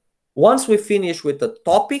are, once we finish with the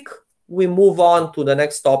topic, we move on to the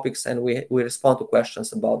next topics and we respond to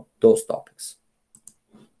questions about those topics.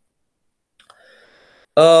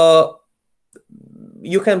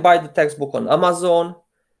 You can buy the textbook on Amazon.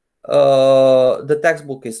 The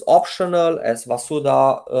textbook is optional, as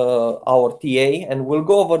Vasuda, our TA, and we'll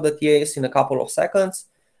go over the TAs in a couple of seconds,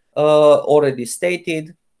 already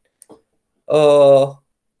stated.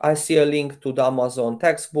 I see a link to the Amazon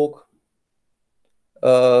textbook.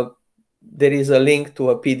 There is a link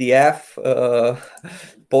to a PDF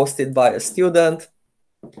posted by a student.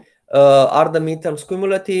 Are the midterms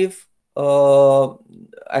cumulative?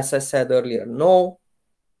 As I said earlier, no.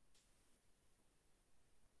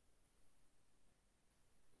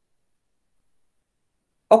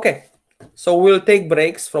 Okay, so we'll take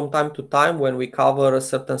breaks from time to time when we cover a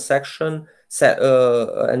certain section,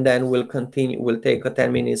 and then we'll continue. We'll take a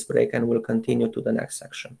 10 minutes break and we'll continue to the next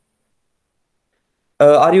section.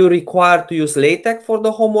 Are you required to use LaTeX for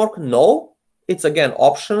the homework? No, it's again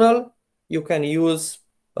optional. You can use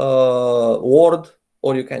Word,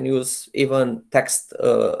 or you can use even text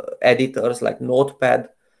editors like Notepad.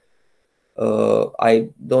 I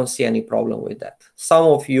don't see any problem with that. Some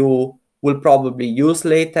of you will probably use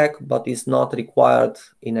LaTeX, but it's not required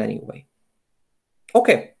in any way.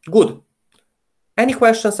 Okay, good. Any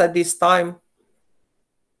questions at this time?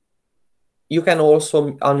 You can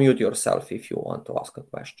also unmute yourself if you want to ask a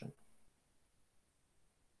question.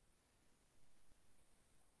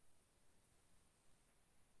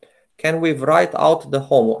 Can we write out the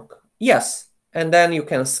homework? Yes, and then you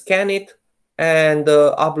can scan it and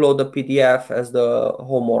upload the PDF as the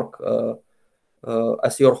homework,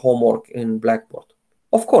 as your homework in Blackboard.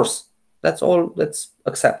 Of course, that's all, that's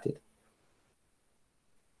accepted.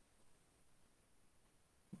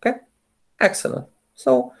 Okay, excellent.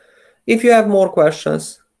 So if you have more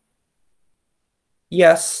questions,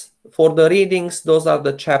 yes, for the readings, those are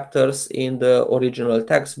the chapters in the original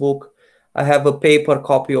textbook. I have a paper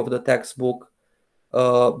copy of the textbook,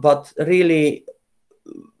 but really,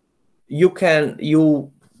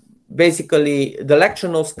 you basically, the lecture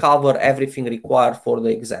notes cover everything required for the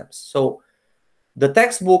exams. So the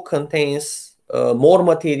textbook contains more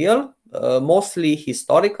material, mostly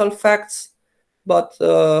historical facts, but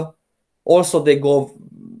also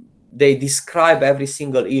they describe every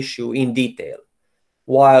single issue in detail,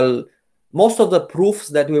 while most of the proofs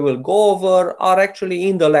that we will go over are actually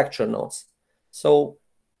in the lecture notes. So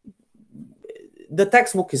the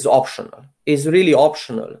textbook is optional, is really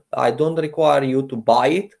optional. I don't require you to buy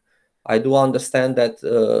it. I do understand that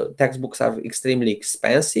textbooks are extremely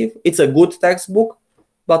expensive. It's a good textbook,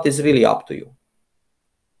 but it's really up to you.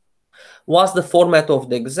 What's the format of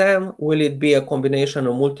the exam? Will it be a combination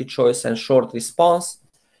of multi-choice and short response?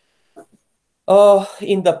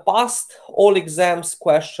 In the past, all exams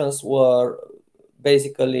questions were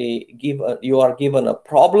basically you are given a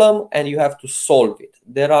problem and you have to solve it.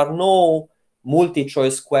 There are no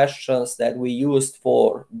multi-choice questions that we used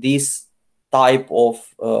for this type of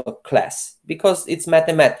class, because it's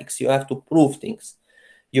mathematics. You have to prove things.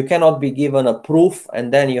 You cannot be given a proof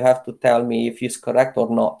and then you have to tell me if it's correct or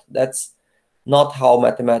not. That's not how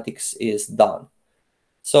mathematics is done.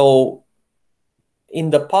 So in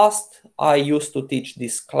the past, I used to teach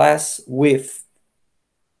this class with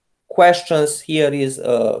questions. Here is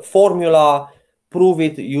a formula, prove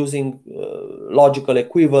it using logical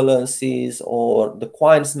equivalencies or the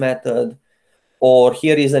Quine's method, or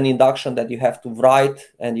here is an induction that you have to write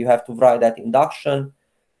and you have to write that induction.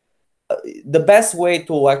 The best way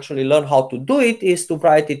to actually learn how to do it is to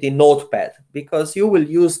write it in Notepad, because you will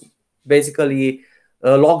use basically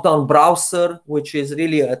a lockdown browser, which is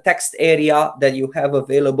really a text area that you have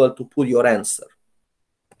available to put your answer.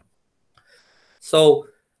 So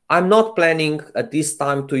I'm not planning at this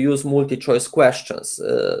time to use multi-choice questions.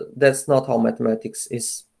 That's not how mathematics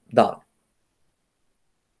is done.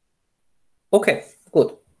 Okay,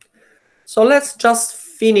 good. So let's just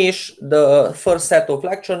finish the first set of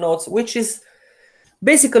lecture notes, which is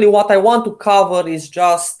basically what I want to cover is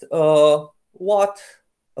just what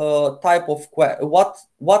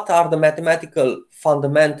are the mathematical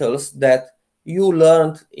fundamentals that you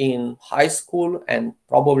learned in high school and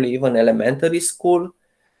probably even elementary school,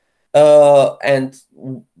 and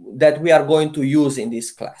that we are going to use in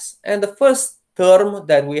this class. And the first term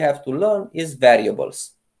that we have to learn is variables.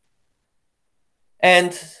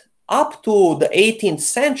 And up to the 18th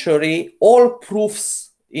century, all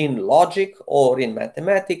proofs in logic or in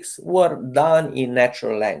mathematics were done in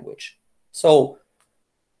natural language. So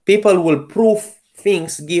people will prove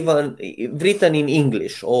things written in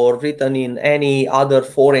English or written in any other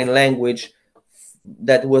foreign language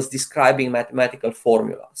that was describing mathematical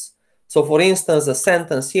formulas. So for instance, a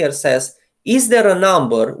sentence here says, is there a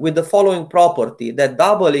number with the following property that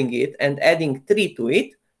doubling it and adding 3 to it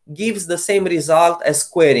gives the same result as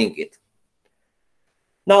squaring it?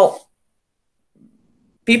 Now,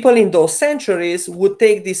 people in those centuries would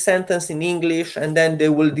take this sentence in English and then they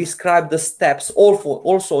will describe the steps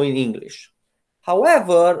also in English.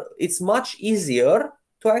 However, it's much easier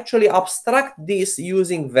to actually abstract this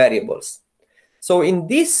using variables. So in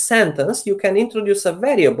this sentence, you can introduce a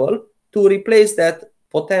variable to replace that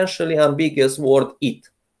potentially ambiguous word it.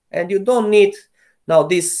 And you don't need, now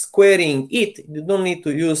this squaring it, you don't need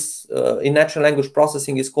to use, in natural language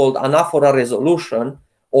processing is called anaphora resolution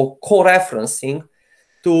or co-referencing,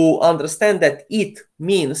 to understand that it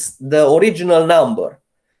means the original number.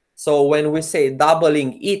 So when we say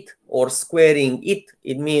doubling it or squaring it,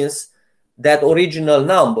 it means that original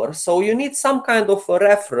number. So you need some kind of a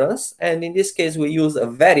reference, and in this case we use a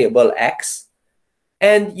variable x,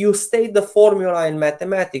 and you state the formula in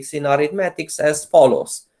mathematics, in arithmetics, as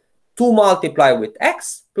follows: 2 multiplied with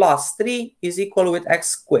x plus 3 is equal with x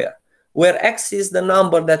squared, where x is the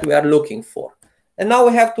number that we are looking for. And now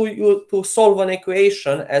we have to solve an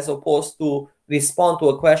equation as opposed to respond to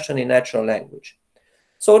a question in natural language.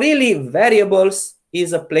 So really, variables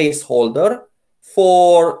is a placeholder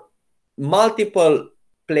for multiple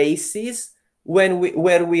places where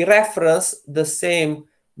we reference the same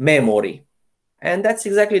memory. And that's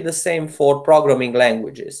exactly the same for programming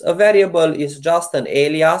languages. A variable is just an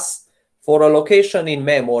alias for a location in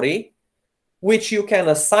memory, which you can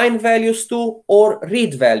assign values to or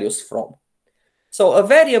read values from. So a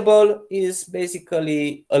variable is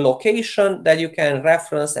basically a location that you can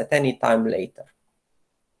reference at any time later.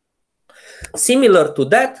 Similar to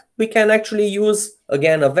that, we can actually use,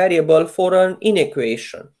 again, a variable for an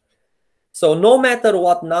inequation. So no matter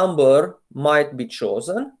what number might be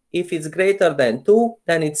chosen, if it's greater than 2,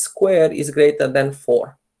 then its square is greater than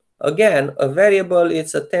 4. Again, a variable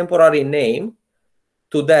is a temporary name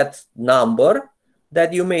to that number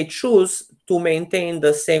that you may choose to maintain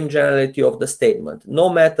the same generality of the statement. No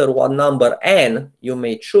matter what number n you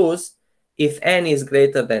may choose, if n is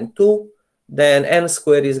greater than 2, then n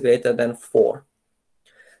squared is greater than 4.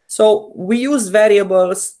 So we use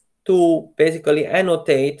variables to basically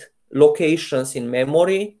annotate locations in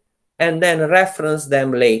memory and then reference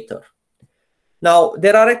them later. Now,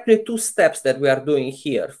 there are actually 2 steps that we are doing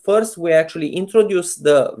here. First, we actually introduce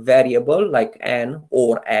the variable like n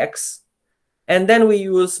or x, and then we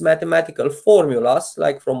use mathematical formulas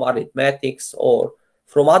like from arithmetics or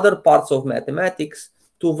from other parts of mathematics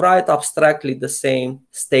to write abstractly the same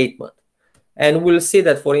statement. And we'll see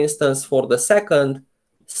that, for instance, for the second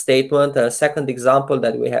statement, a second example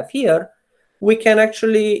that we have here, we can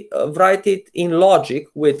actually write it in logic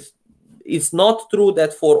with, it's not true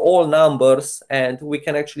that for all numbers, and we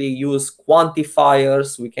can actually use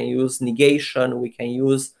quantifiers, we can use negation, we can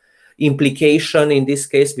use implication in this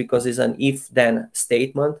case because it's an if-then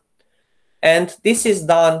statement. And this is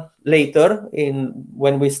done later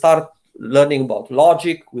when we start learning about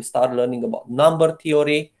logic, we start learning about number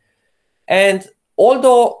theory. And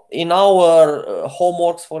although in our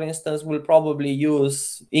homeworks, for instance, we'll probably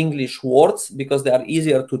use English words because they are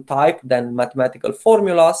easier to type than mathematical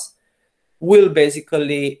formulas, we'll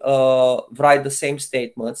basically write the same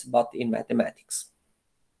statements, but in mathematics.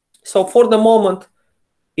 So for the moment,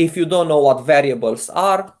 if you don't know what variables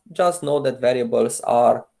are, just know that variables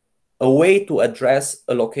are a way to address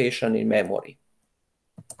a location in memory.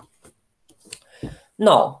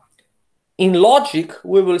 Now, in logic,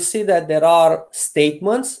 we will see that there are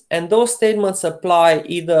statements, and those statements apply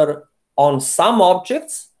either on some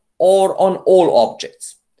objects or on all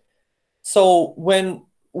objects. So when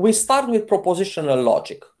we start with propositional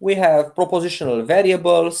logic, we have propositional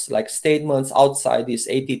variables like statements outside these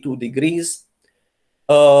 82 degrees,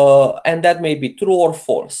 and that may be true or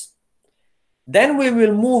false. Then we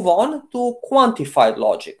will move on to quantified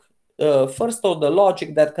logic. first of the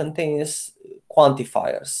logic that contains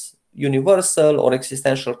quantifiers, universal or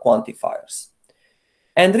existential quantifiers.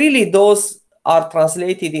 And really those are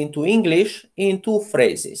translated into English in two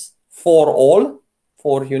phrases: for all,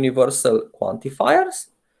 for universal quantifiers,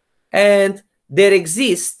 and there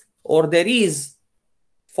exist or there is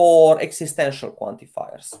for existential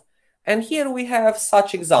quantifiers. And here we have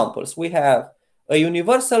such examples. We have a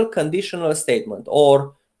universal conditional statement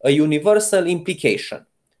or a universal implication.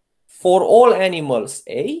 For all animals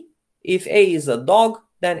A, if A is a dog,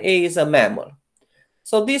 then A is a mammal.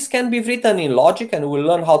 So this can be written in logic, and we'll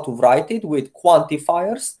learn how to write it with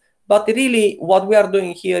quantifiers. But really what we are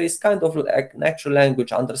doing here is kind of like natural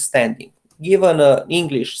language understanding. Given an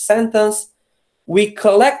English sentence, we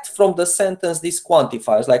collect from the sentence these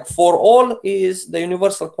quantifiers, like for all is the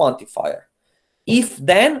universal quantifier. If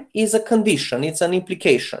then is a condition, it's an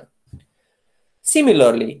implication.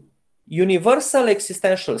 Similarly, universal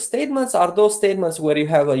existential statements are those statements where you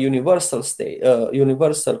have a universal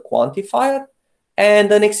quantifier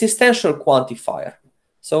and an existential quantifier.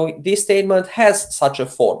 So this statement has such a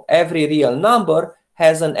form. Every real number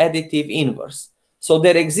has an additive inverse. So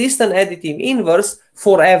there exists an additive inverse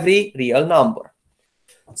for every real number.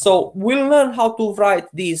 So we'll learn how to write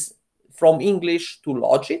these from English to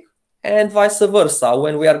logic, and vice versa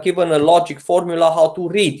when we are given a logic formula, how to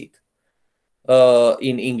read it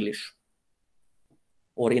in English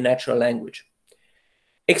or in natural language.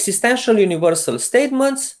 Existential universal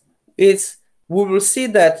statements, we will see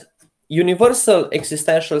that universal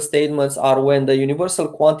existential statements are when the universal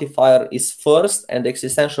quantifier is first and the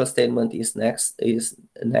existential statement is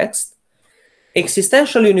next.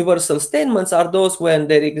 Existential universal statements are those when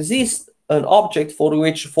there exists an object for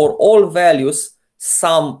which for all values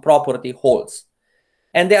some property holds.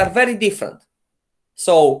 And they are very different.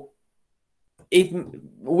 So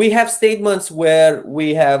we have statements where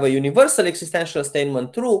we have a universal existential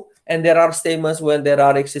statement true, and there are statements when there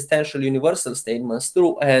are existential universal statements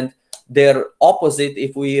true, and their opposite,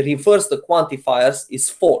 if we reverse the quantifiers, is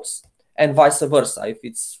false, and vice versa. If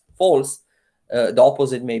it's false, the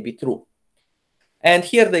opposite may be true. And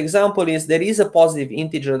here the example is there is a positive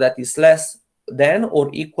integer that is less than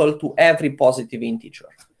or equal to every positive integer.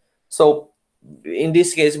 So in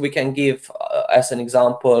this case, we can give as an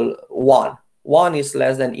example 1. 1 is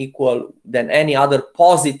less than equal than any other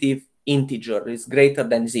positive integer, is greater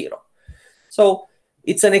than 0. So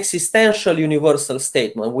it's an existential universal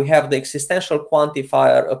statement. We have the existential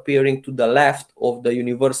quantifier appearing to the left of the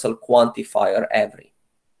universal quantifier every.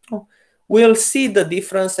 We'll see the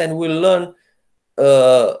difference, and we'll learn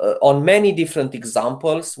on many different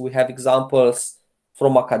examples. We have examples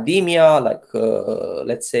from academia, like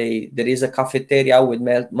let's say there is a cafeteria with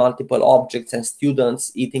multiple objects and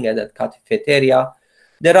students eating at that cafeteria.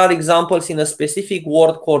 There are examples in a specific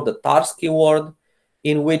word called the Tarski word,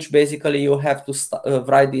 in which basically you have to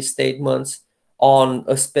write these statements on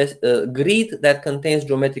a grid that contains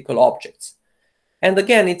geometrical objects. And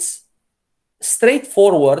again, it's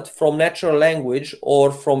straightforward from natural language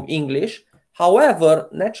or from English. However,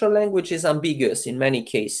 natural language is ambiguous in many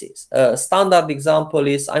cases. A standard example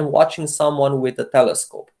is I'm watching someone with a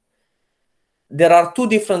telescope. There are two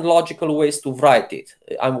different logical ways to write it.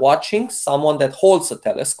 I'm watching someone that holds a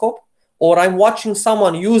telescope, or I'm watching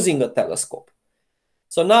someone using a telescope.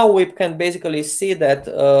 So now we can basically see that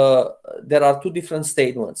there are two different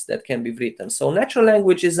statements that can be written. So natural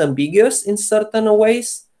language is ambiguous in certain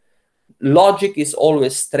ways. Logic is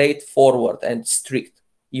always straightforward and strict.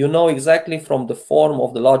 You know exactly from the form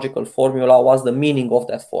of the logical formula what's the meaning of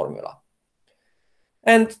that formula.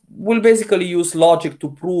 And we'll basically use logic to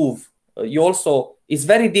prove. It's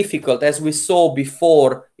very difficult, as we saw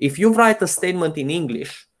before. If you write a statement in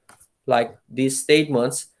English, like these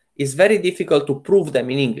statements, it's very difficult to prove them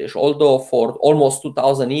in English, although for almost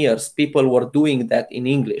 2000 years, people were doing that in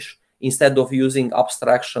English instead of using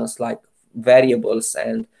abstractions like variables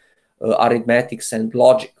and arithmetics and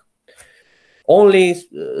logic. Only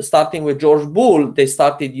starting with George Boole, they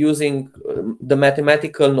started using the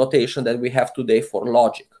mathematical notation that we have today for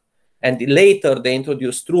logic. And later they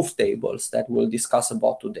introduced truth tables that we'll discuss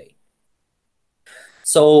about today.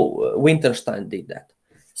 So Wittgenstein did that.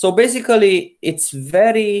 So basically, it's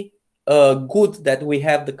very good that we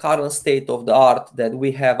have the current state of the art, that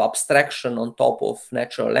we have abstraction on top of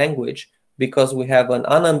natural language, because we have an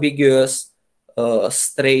unambiguous,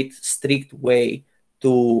 straight, strict way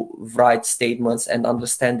to write statements and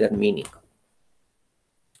understand their meaning.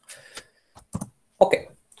 Okay.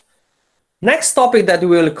 Next topic that we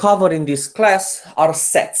will cover in this class are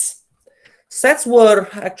sets. Sets were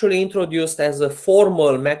actually introduced as a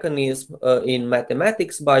formal mechanism in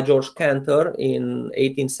mathematics by George Cantor in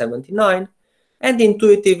 1879, and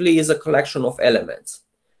intuitively is a collection of elements.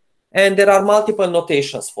 And there are multiple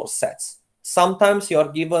notations for sets. Sometimes you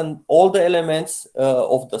are given all the elements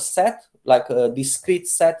of the set, like a discrete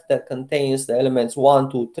set that contains the elements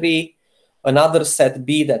 1, 2, 3, another set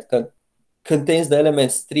B that contains the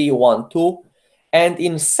elements 3, 1, 2. And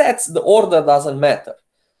in sets, the order doesn't matter.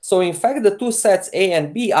 So in fact, the two sets A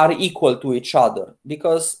and B are equal to each other,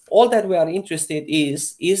 because all that we are interested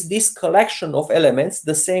is this collection of elements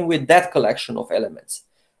the same with that collection of elements?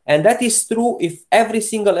 And that is true if every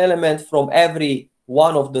single element from every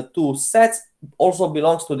one of the two sets also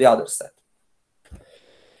belongs to the other set.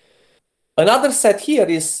 Another set here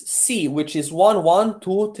is C, which is 1, 1,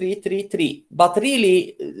 2, 3, 3, 3. But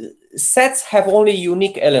really, sets have only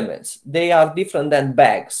unique elements. They are different than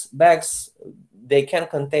bags. Bags, they can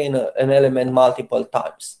contain an element multiple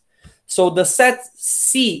times. So the set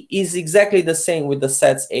C is exactly the same with the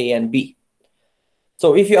sets A and B.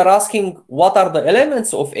 So if you are asking what are the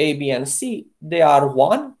elements of A, B, and C, they are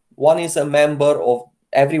 1. 1 is a member of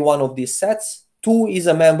every one of these sets. 2 is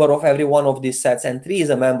a member of every one of these sets, and 3 is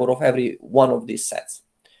a member of every one of these sets.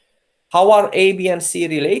 How are A, B, and C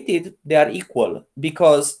related? They are equal,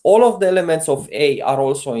 because all of the elements of A are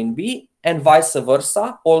also in B, and vice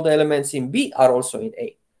versa. All the elements in B are also in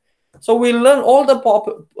A. So we learn all the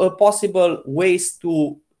possible ways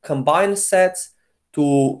to combine sets,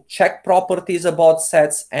 to check properties about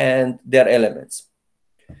sets and their elements.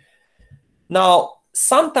 Now,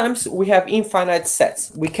 sometimes we have infinite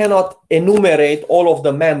sets. We cannot enumerate all of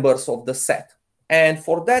the members of the set. And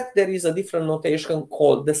for that, there is a different notation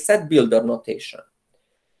called the set builder notation.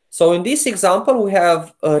 So in this example, we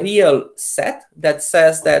have a real set that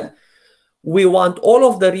says that we want all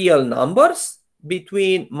of the real numbers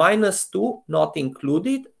between -2, not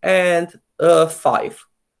included, and 5.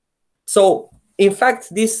 So in fact,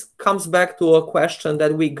 this comes back to a question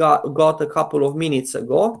that we got a couple of minutes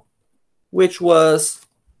ago, which was,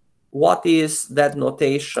 what is that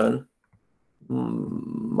notation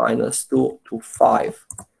 -2 to 5?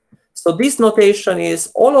 So this notation is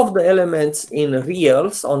all of the elements in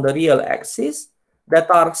reals on the real axis that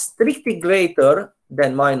are strictly greater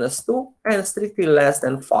than -2 and strictly less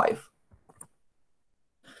than 5.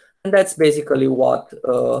 And that's basically what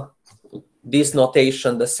this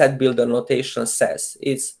notation, the set builder notation, says.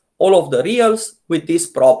 It's all of the reals with this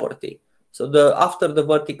property. So after the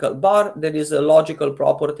vertical bar, there is a logical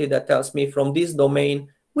property that tells me from this domain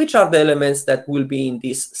which are the elements that will be in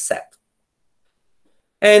this set.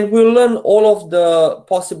 And we'll learn all of the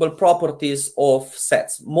possible properties of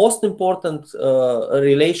sets. Most important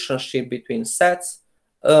relationship between sets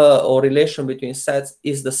or relation between sets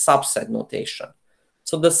is the subset notation.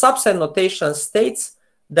 So the subset notation states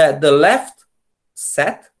that the left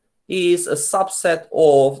set is a subset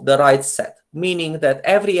of the right set, meaning that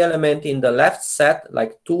every element in the left set,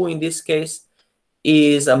 like 2 in this case,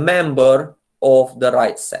 is a member of the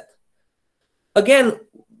right set. Again,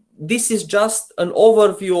 this is just an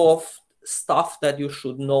overview of stuff that you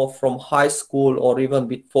should know from high school or even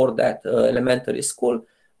before that, elementary school,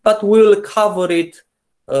 but we'll cover it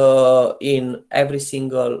in every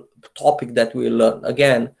single topic that we learn.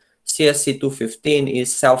 Again, CSE215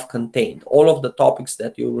 is self-contained. All of the topics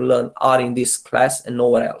that you will learn are in this class and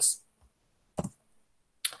nowhere else.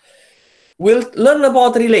 We'll learn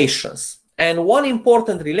about relations. And one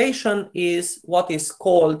important relation is what is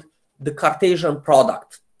called the Cartesian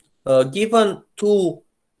product. Given two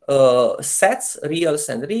sets, reals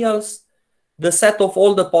and reals, the set of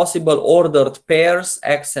all the possible ordered pairs,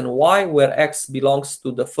 x and y, where x belongs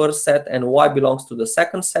to the first set and y belongs to the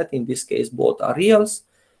second set, in this case both are reals,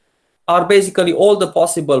 are basically all the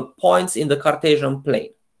possible points in the Cartesian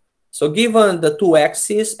plane. So given the two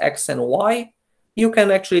axes, x and y, you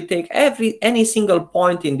can actually take any single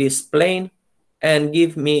point in this plane and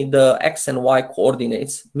give me the x and y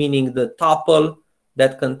coordinates, meaning the tuple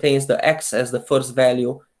that contains the x as the first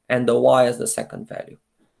value and the y as the second value.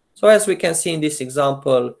 So as we can see in this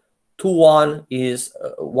example, 2, 1 is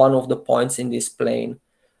one of the points in this plane.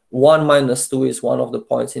 1 minus 2 is one of the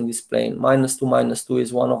points in this plane. -2 minus 2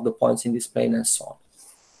 is one of the points in this plane, and so on.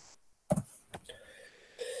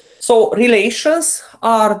 So relations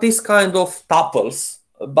are this kind of tuples,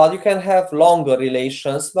 but you can have longer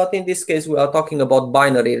relations. But in this case, we are talking about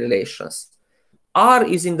binary relations. R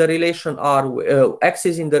is in the relation R, X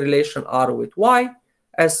is in the relation R with Y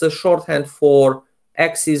as a shorthand for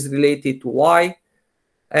X is related to Y.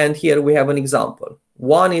 And here we have an example.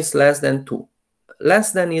 1 is less than 2.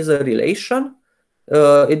 Less than is a relation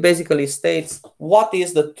it basically states what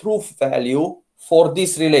is the truth value for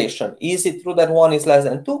this relation. Is it true that 1 is less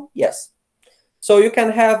than 2? Yes. So you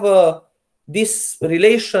can have these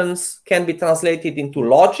relations can be translated into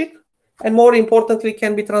logic, and more importantly,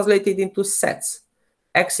 can be translated into sets.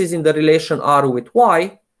 X is in the relation R with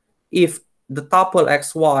Y if the tuple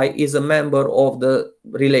XY is a member of the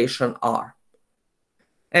relation R.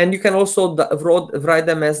 And you can also write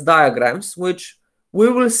them as diagrams, which we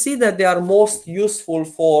will see that they are most useful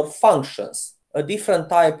for functions, a different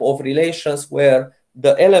type of relations where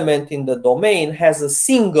the element in the domain has a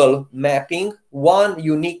single mapping, one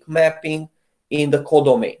unique mapping in the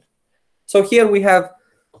codomain. So here we have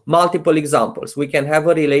multiple examples. We can have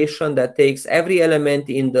a relation that takes every element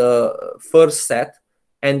in the first set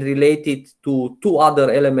and relate it to two other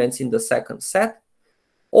elements in the second set,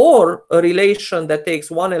 or a relation that takes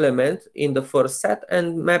one element in the first set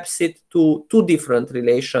and maps it to two different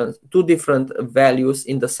relations, two different values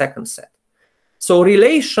in the second set. So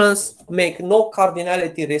relations make no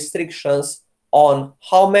cardinality restrictions on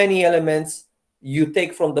how many elements you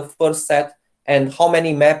take from the first set and how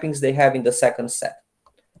many mappings they have in the second set.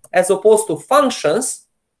 As opposed to functions,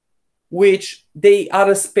 which they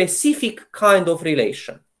are a specific kind of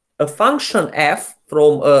relation. A function f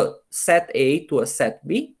from a set A to a set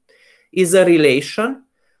B is a relation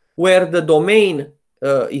where the domain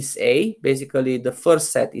is A, basically the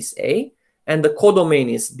first set is A, and the codomain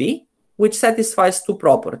is B, which satisfies two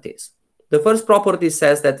properties. The first property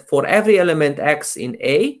says that for every element x in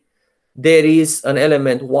A, there is an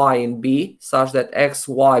element y in B, such that x,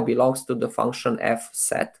 y belongs to the function f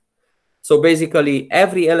set. So basically,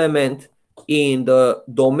 every element in the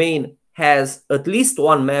domain has at least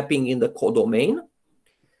one mapping in the codomain.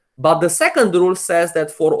 But the second rule says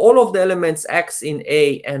that for all of the elements x in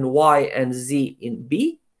A and y and z in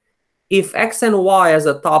B, if x and y as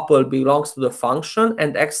a tuple belongs to the function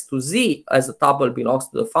and x to z as a tuple belongs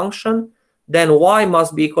to the function, then y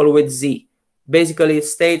must be equal with z. Basically, it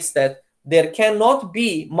states that there cannot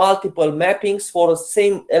be multiple mappings for the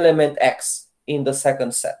same element x in the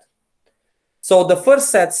second set. So the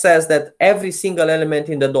first set says that every single element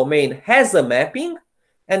in the domain has a mapping,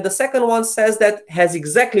 and the second one says that has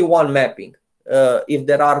exactly one mapping. If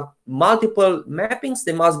there are multiple mappings,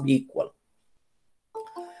 they must be equal.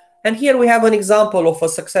 And here we have an example of a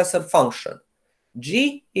successor function.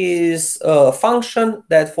 G is a function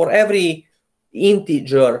that for every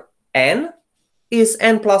integer n is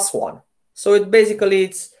n plus 1. So it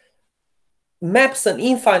basically maps an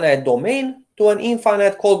infinite domain to an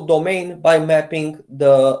infinite codomain by mapping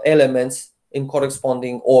the elements in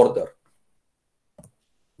corresponding order.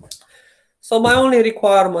 So my only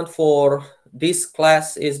requirement for this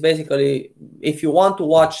class is basically, if you want to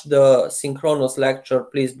watch the synchronous lecture,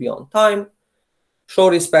 please be on time. Show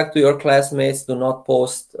respect to your classmates. Do not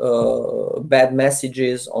post bad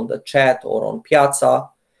messages on the chat or on Piazza.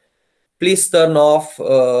 Please turn off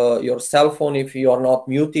your cell phone if you are not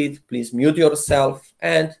muted. Please mute yourself.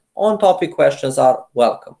 And on-topic questions are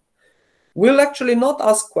welcome. We'll actually not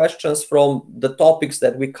ask questions from the topics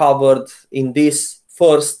that we covered in this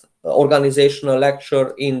first organizational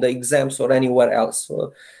lecture in the exams or anywhere else.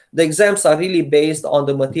 So the exams are really based on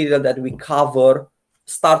the material that we cover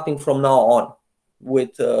starting from now on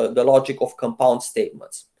with the logic of compound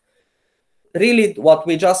statements. Really, what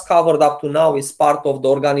we just covered up to now is part of the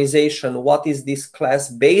organization. What is this class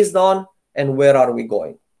based on and where are we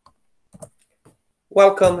going?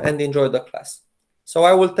 Welcome and enjoy the class. So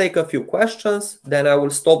I will take a few questions, then I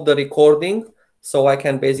will stop the recording so I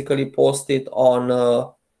can basically post it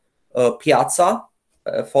on Piazza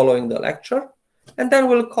following the lecture. And then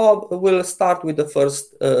we'll start with the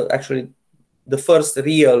first, actually the first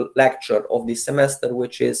real lecture of this semester,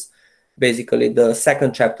 which is basically the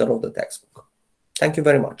second chapter of the textbook. Thank you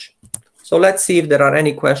very much. So let's see if there are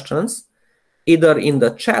any questions, either in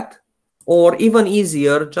the chat or even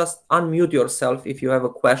easier, just unmute yourself if you have a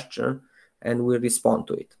question and we'll respond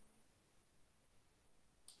to it.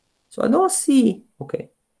 So I don't see, okay.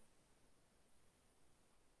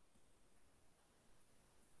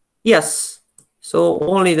 Yes, so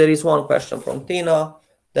only there is one question from Tina.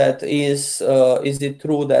 That is it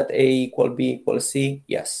true that A equal B equal C?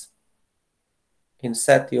 Yes. In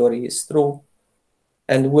set theory is true.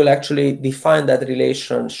 And we'll actually define that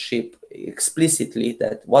relationship explicitly.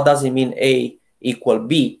 That what does it mean A equal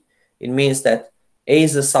B? It means that A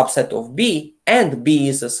is a subset of B and B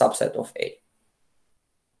is a subset of A.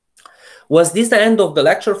 Was this the end of the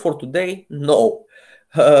lecture for today? No.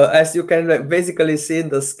 As you can basically see in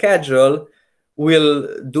the schedule,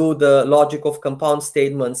 we'll do the logic of compound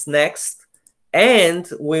statements next, and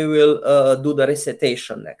we will do the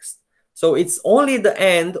recitation next. So it's only the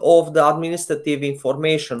end of the administrative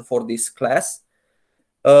information for this class.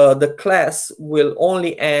 The class will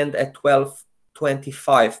only end at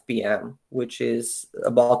 12:25 p.m., which is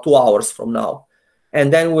about 2 hours from now.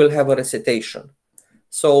 And then we'll have a recitation.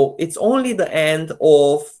 So it's only the end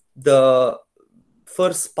of the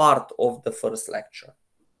first part of the first lecture.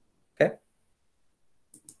 Okay.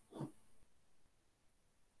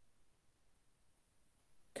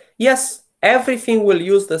 Yes, everything will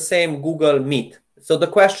use the same Google Meet. So the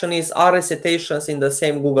question is, are recitations in the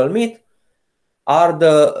same Google Meet? Are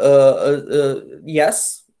the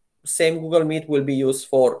yes, same Google Meet will be used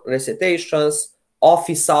for recitations,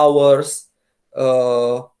 office hours,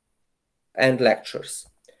 and lectures.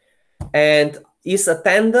 And is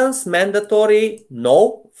attendance mandatory?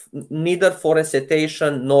 No, neither for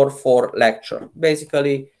recitation nor for lecture.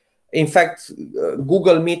 Basically, in fact,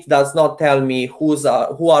 Google Meet does not tell me who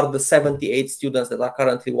are the 78 students that are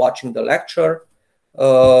currently watching the lecture.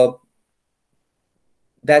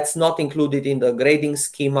 That's not included in the grading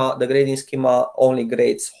schema. The grading schema only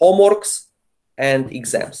grades homeworks and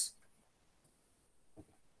exams.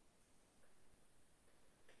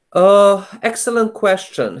 Excellent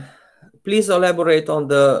question. Please elaborate on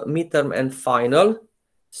the midterm and final.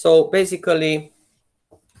 So basically,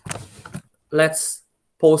 let's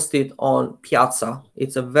post it on Piazza.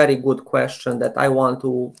 It's a very good question that I want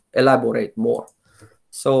to elaborate more.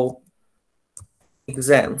 So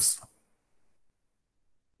exams.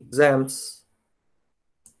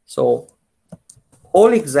 So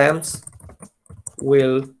all exams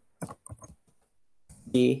will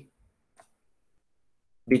be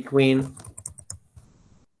between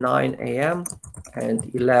 9 a.m.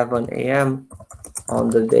 and 11 a.m. on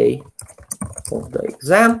the day of the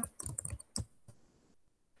exam.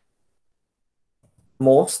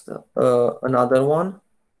 Another one,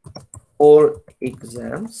 all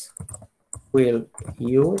exams will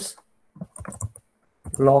use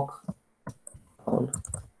lockdown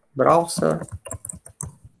browser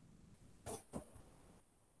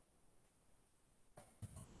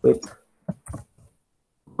with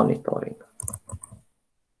monitoring.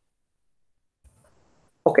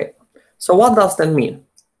 Okay, so what does that mean?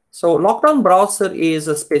 So lockdown browser is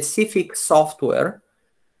a specific software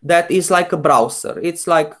that is like a browser. It's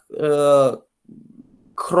like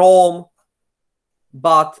Chrome,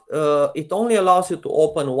 but it only allows you to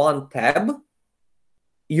open one tab.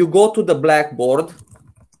 You go to the Blackboard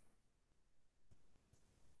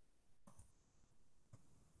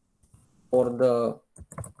for the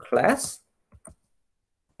class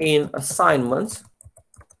in assignments,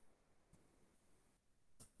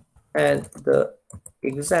 and the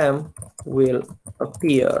exam will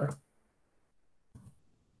appear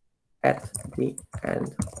at the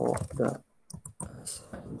end of the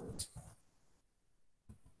assignment.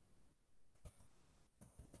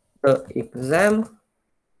 The exam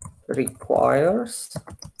requires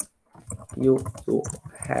you to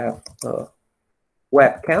have a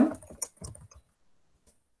webcam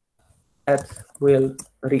that will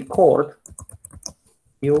record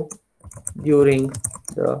you during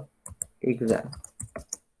the exam.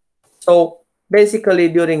 So basically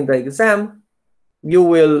during the exam, you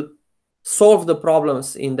will solve the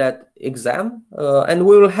problems in that exam, and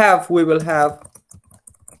we will have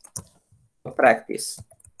a practice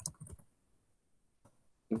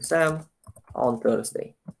exam on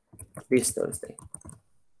Thursday, this Thursday.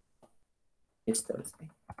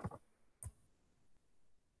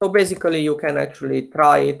 So basically you can actually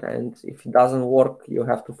try it, and if it doesn't work, you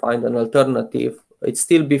have to find an alternative. It's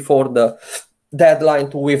still before the deadline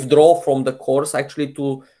to withdraw from the course, actually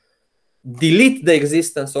to delete the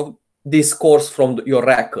existence of this course from your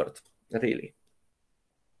record, really.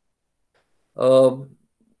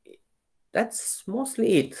 That's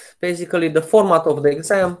mostly it. Basically, the format of the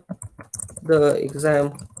exam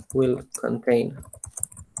will contain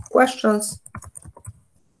questions,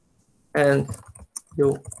 and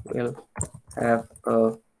you will have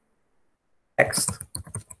a text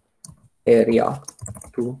area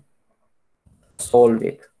to solve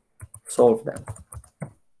them.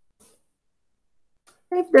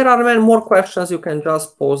 If there are many more questions, you can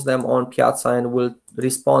just post them on Piazza and we'll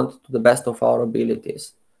respond to the best of our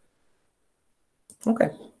abilities.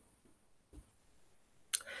 Okay.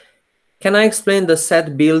 Can I explain the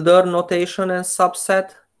set builder notation and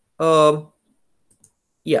subset?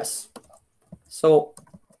 Yes. So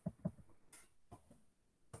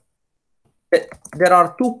there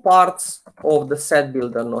are two parts of the set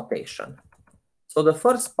builder notation. So the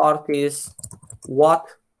first part is what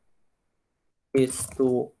is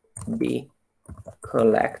to be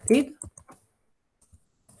collected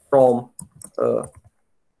from a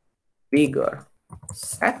bigger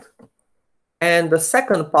set. And the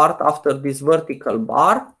second part after this vertical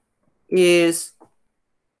bar is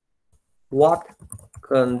what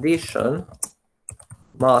condition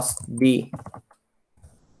must be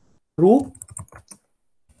true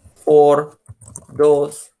for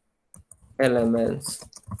those elements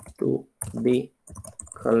to be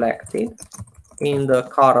collected in the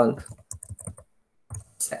current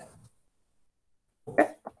set. Okay.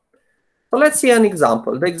 So let's see an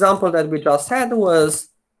example. The example that we just had was,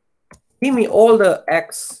 give me all the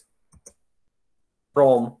x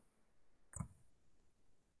from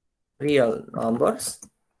real numbers.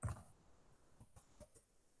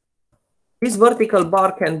 This vertical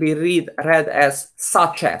bar can be read as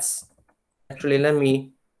such as. Actually, let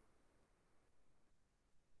me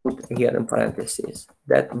put here in parentheses.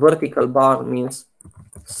 That vertical bar means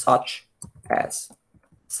such as.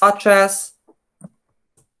 Such as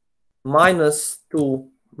 -2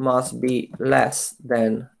 must be less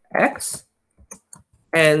than x,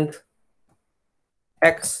 and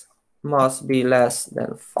x must be less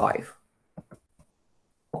than 5.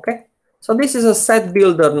 Okay, so this is a set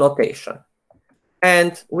builder notation.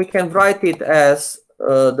 And we can write it as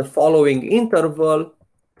the following interval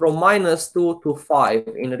from -2 to 5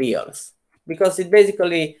 in reals. Because it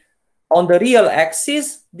basically, on the real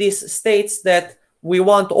axis, this states that we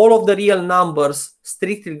want all of the real numbers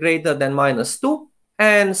strictly greater than -2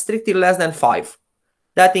 and strictly less than 5.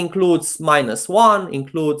 That includes -1,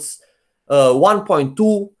 includes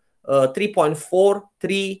 1.2, 3.4,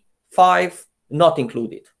 3, 5, not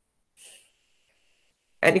included.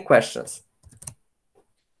 Any questions?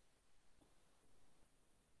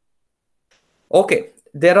 Okay,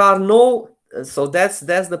 there are no, so that's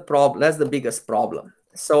the problem, that's the biggest problem.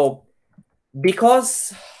 So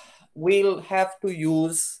because we'll have to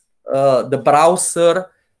use the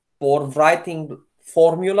browser for writing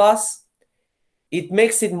formulas, it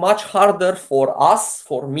makes it much harder for us,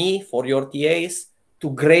 for me, for your TAs to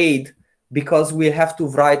grade, because we have to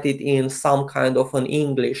write it in some kind of an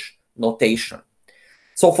English notation.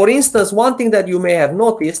 So for instance, one thing that you may have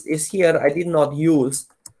noticed is here I did not use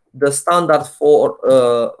the standard for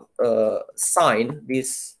sign,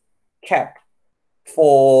 this cap,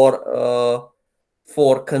 for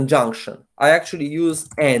conjunction. I actually use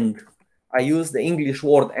and. I use the English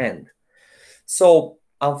word and. So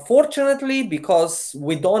unfortunately, because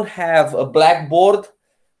we don't have a blackboard,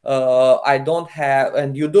 I don't have,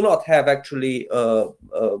 and you do not have actually a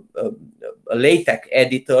LaTeX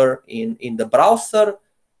editor in the browser,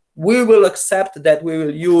 we will accept that we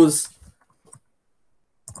will use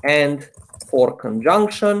and for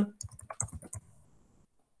conjunction.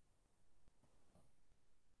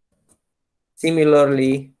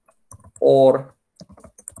 Similarly, or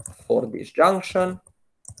for disjunction.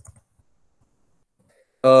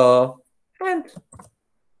 And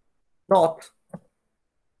not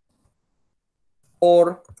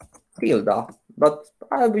or tilde, but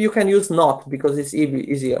you can use not because it's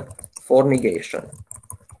easier for negation.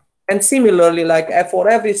 And similarly, like for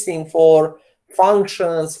everything, for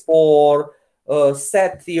functions, for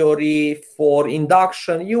set theory, for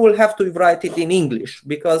induction, you will have to write it in English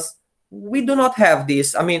because we do not have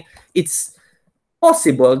this. I mean, it's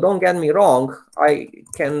possible, don't get me wrong. I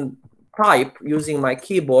can type using my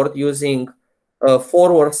keyboard, using /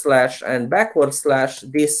 and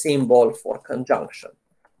 / this symbol for conjunction.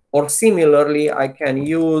 Or similarly, I can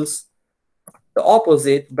use the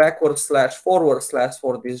opposite, /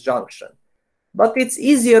 for disjunction. But it's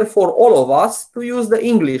easier for all of us to use the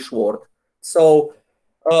English word. So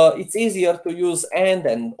it's easier to use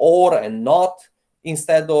and or and not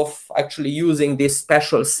instead of actually using these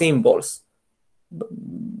special symbols.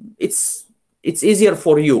 It's easier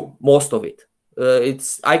for you, most of it.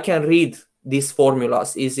 I can read these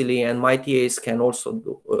formulas easily, and my TAs can also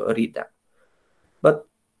read them. But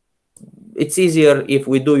it's easier if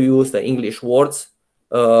we do use the English words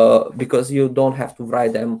because you don't have to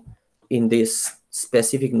write them in this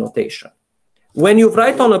specific notation. When you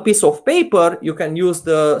write on a piece of paper, you can use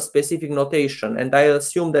the specific notation, and I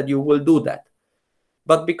assume that you will do that.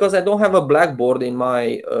 But because I don't have a blackboard in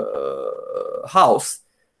my house,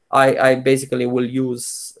 I basically will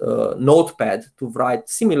use Notepad to write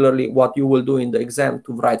similarly what you will do in the exam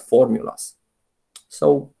to write formulas.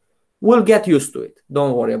 So we'll get used to it.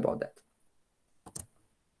 Don't worry about that.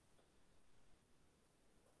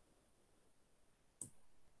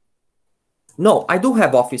 No, I do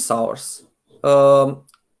have office hours.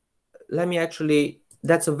 Let me actually,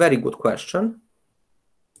 that's a very good question.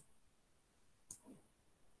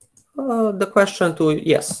 The question to,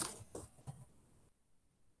 yes.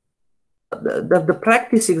 the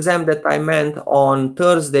practice exam that I meant on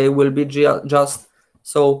Thursday will be just,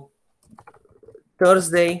 so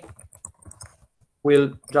Thursday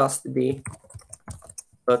will just be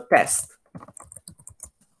a test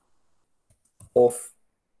of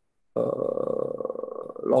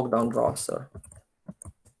lockdown browser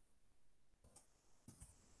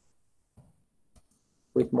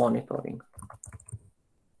with monitoring.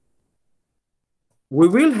 We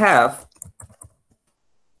will have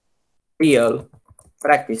real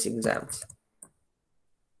practice exams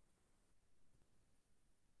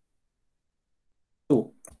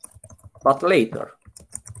too, but later.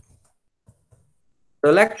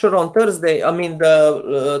 The lecture on Thursday, I mean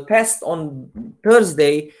the test on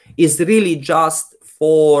Thursday is really just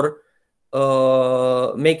for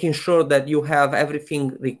making sure that you have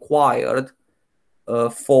everything required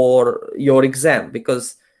for your exam,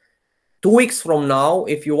 because 2 weeks from now,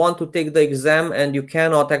 if you want to take the exam and you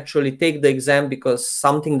cannot actually take the exam because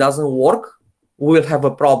something doesn't work, we will have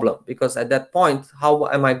a problem, because at that point, how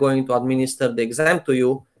am I going to administer the exam to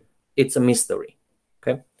you? It's a mystery.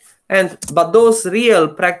 Okay. But those real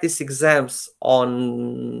practice exams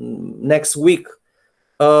on next week,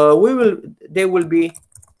 they will be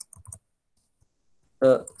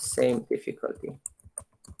the same difficulty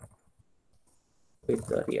with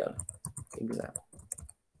the real exam.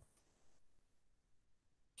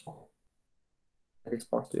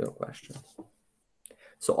 Response to your question.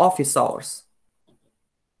 So office hours.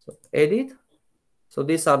 So edit. So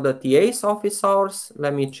these are the TA's office hours.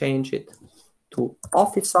 Let me change it to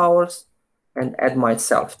office hours and add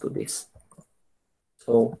myself to this.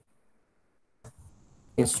 So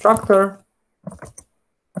instructor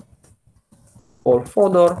or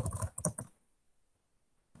Fodor,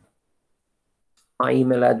 my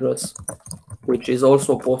email address, which is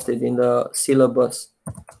also posted in the syllabus,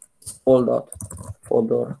 is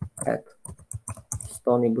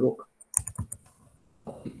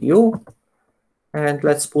paul.fodor@stonybrook.edu. And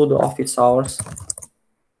let's put the office hours.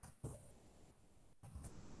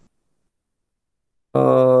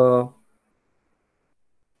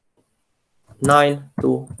 9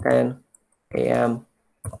 to 10 a.m.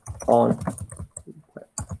 on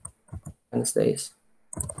Wednesdays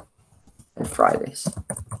and Fridays.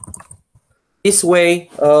 This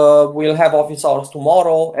way, we'll have office hours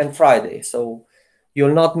tomorrow and Friday, so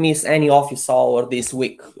you'll not miss any office hour this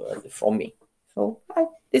week from me. So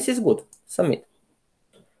this is good. Submit.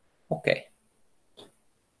 Okay.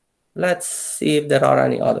 Let's see if there are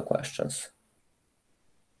any other questions.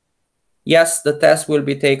 Yes, the test will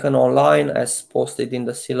be taken online as posted in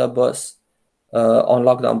the syllabus on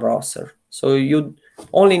Lockdown Browser. So you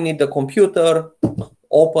only need the computer,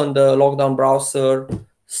 open the Lockdown Browser,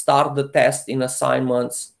 start the test in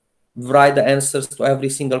assignments, write the answers to every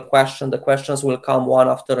single question. The questions will come one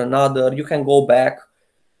after another. You can go back.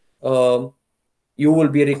 You will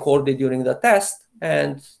be recorded during the test,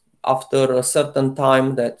 and after a certain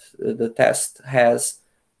time that the test has,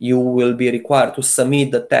 you will be required to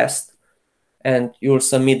submit the test, and you'll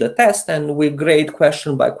submit the test, and we grade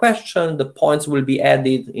question by question. The points will be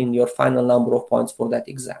added in your final number of points for that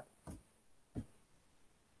exam.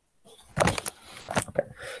 Okay.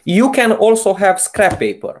 You can also have scrap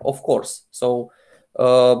paper, of course. So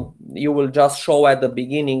you will just show at the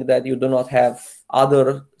beginning that you do not have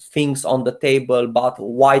other things on the table but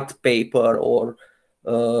white paper or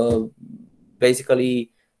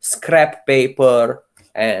basically scrap paper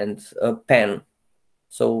and a pen.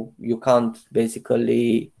 So you can't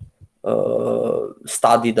basically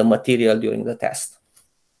study the material during the test.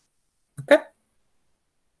 Okay.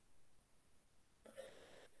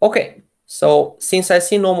 Okay. So since I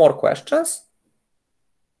see no more questions,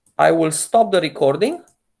 I will stop the recording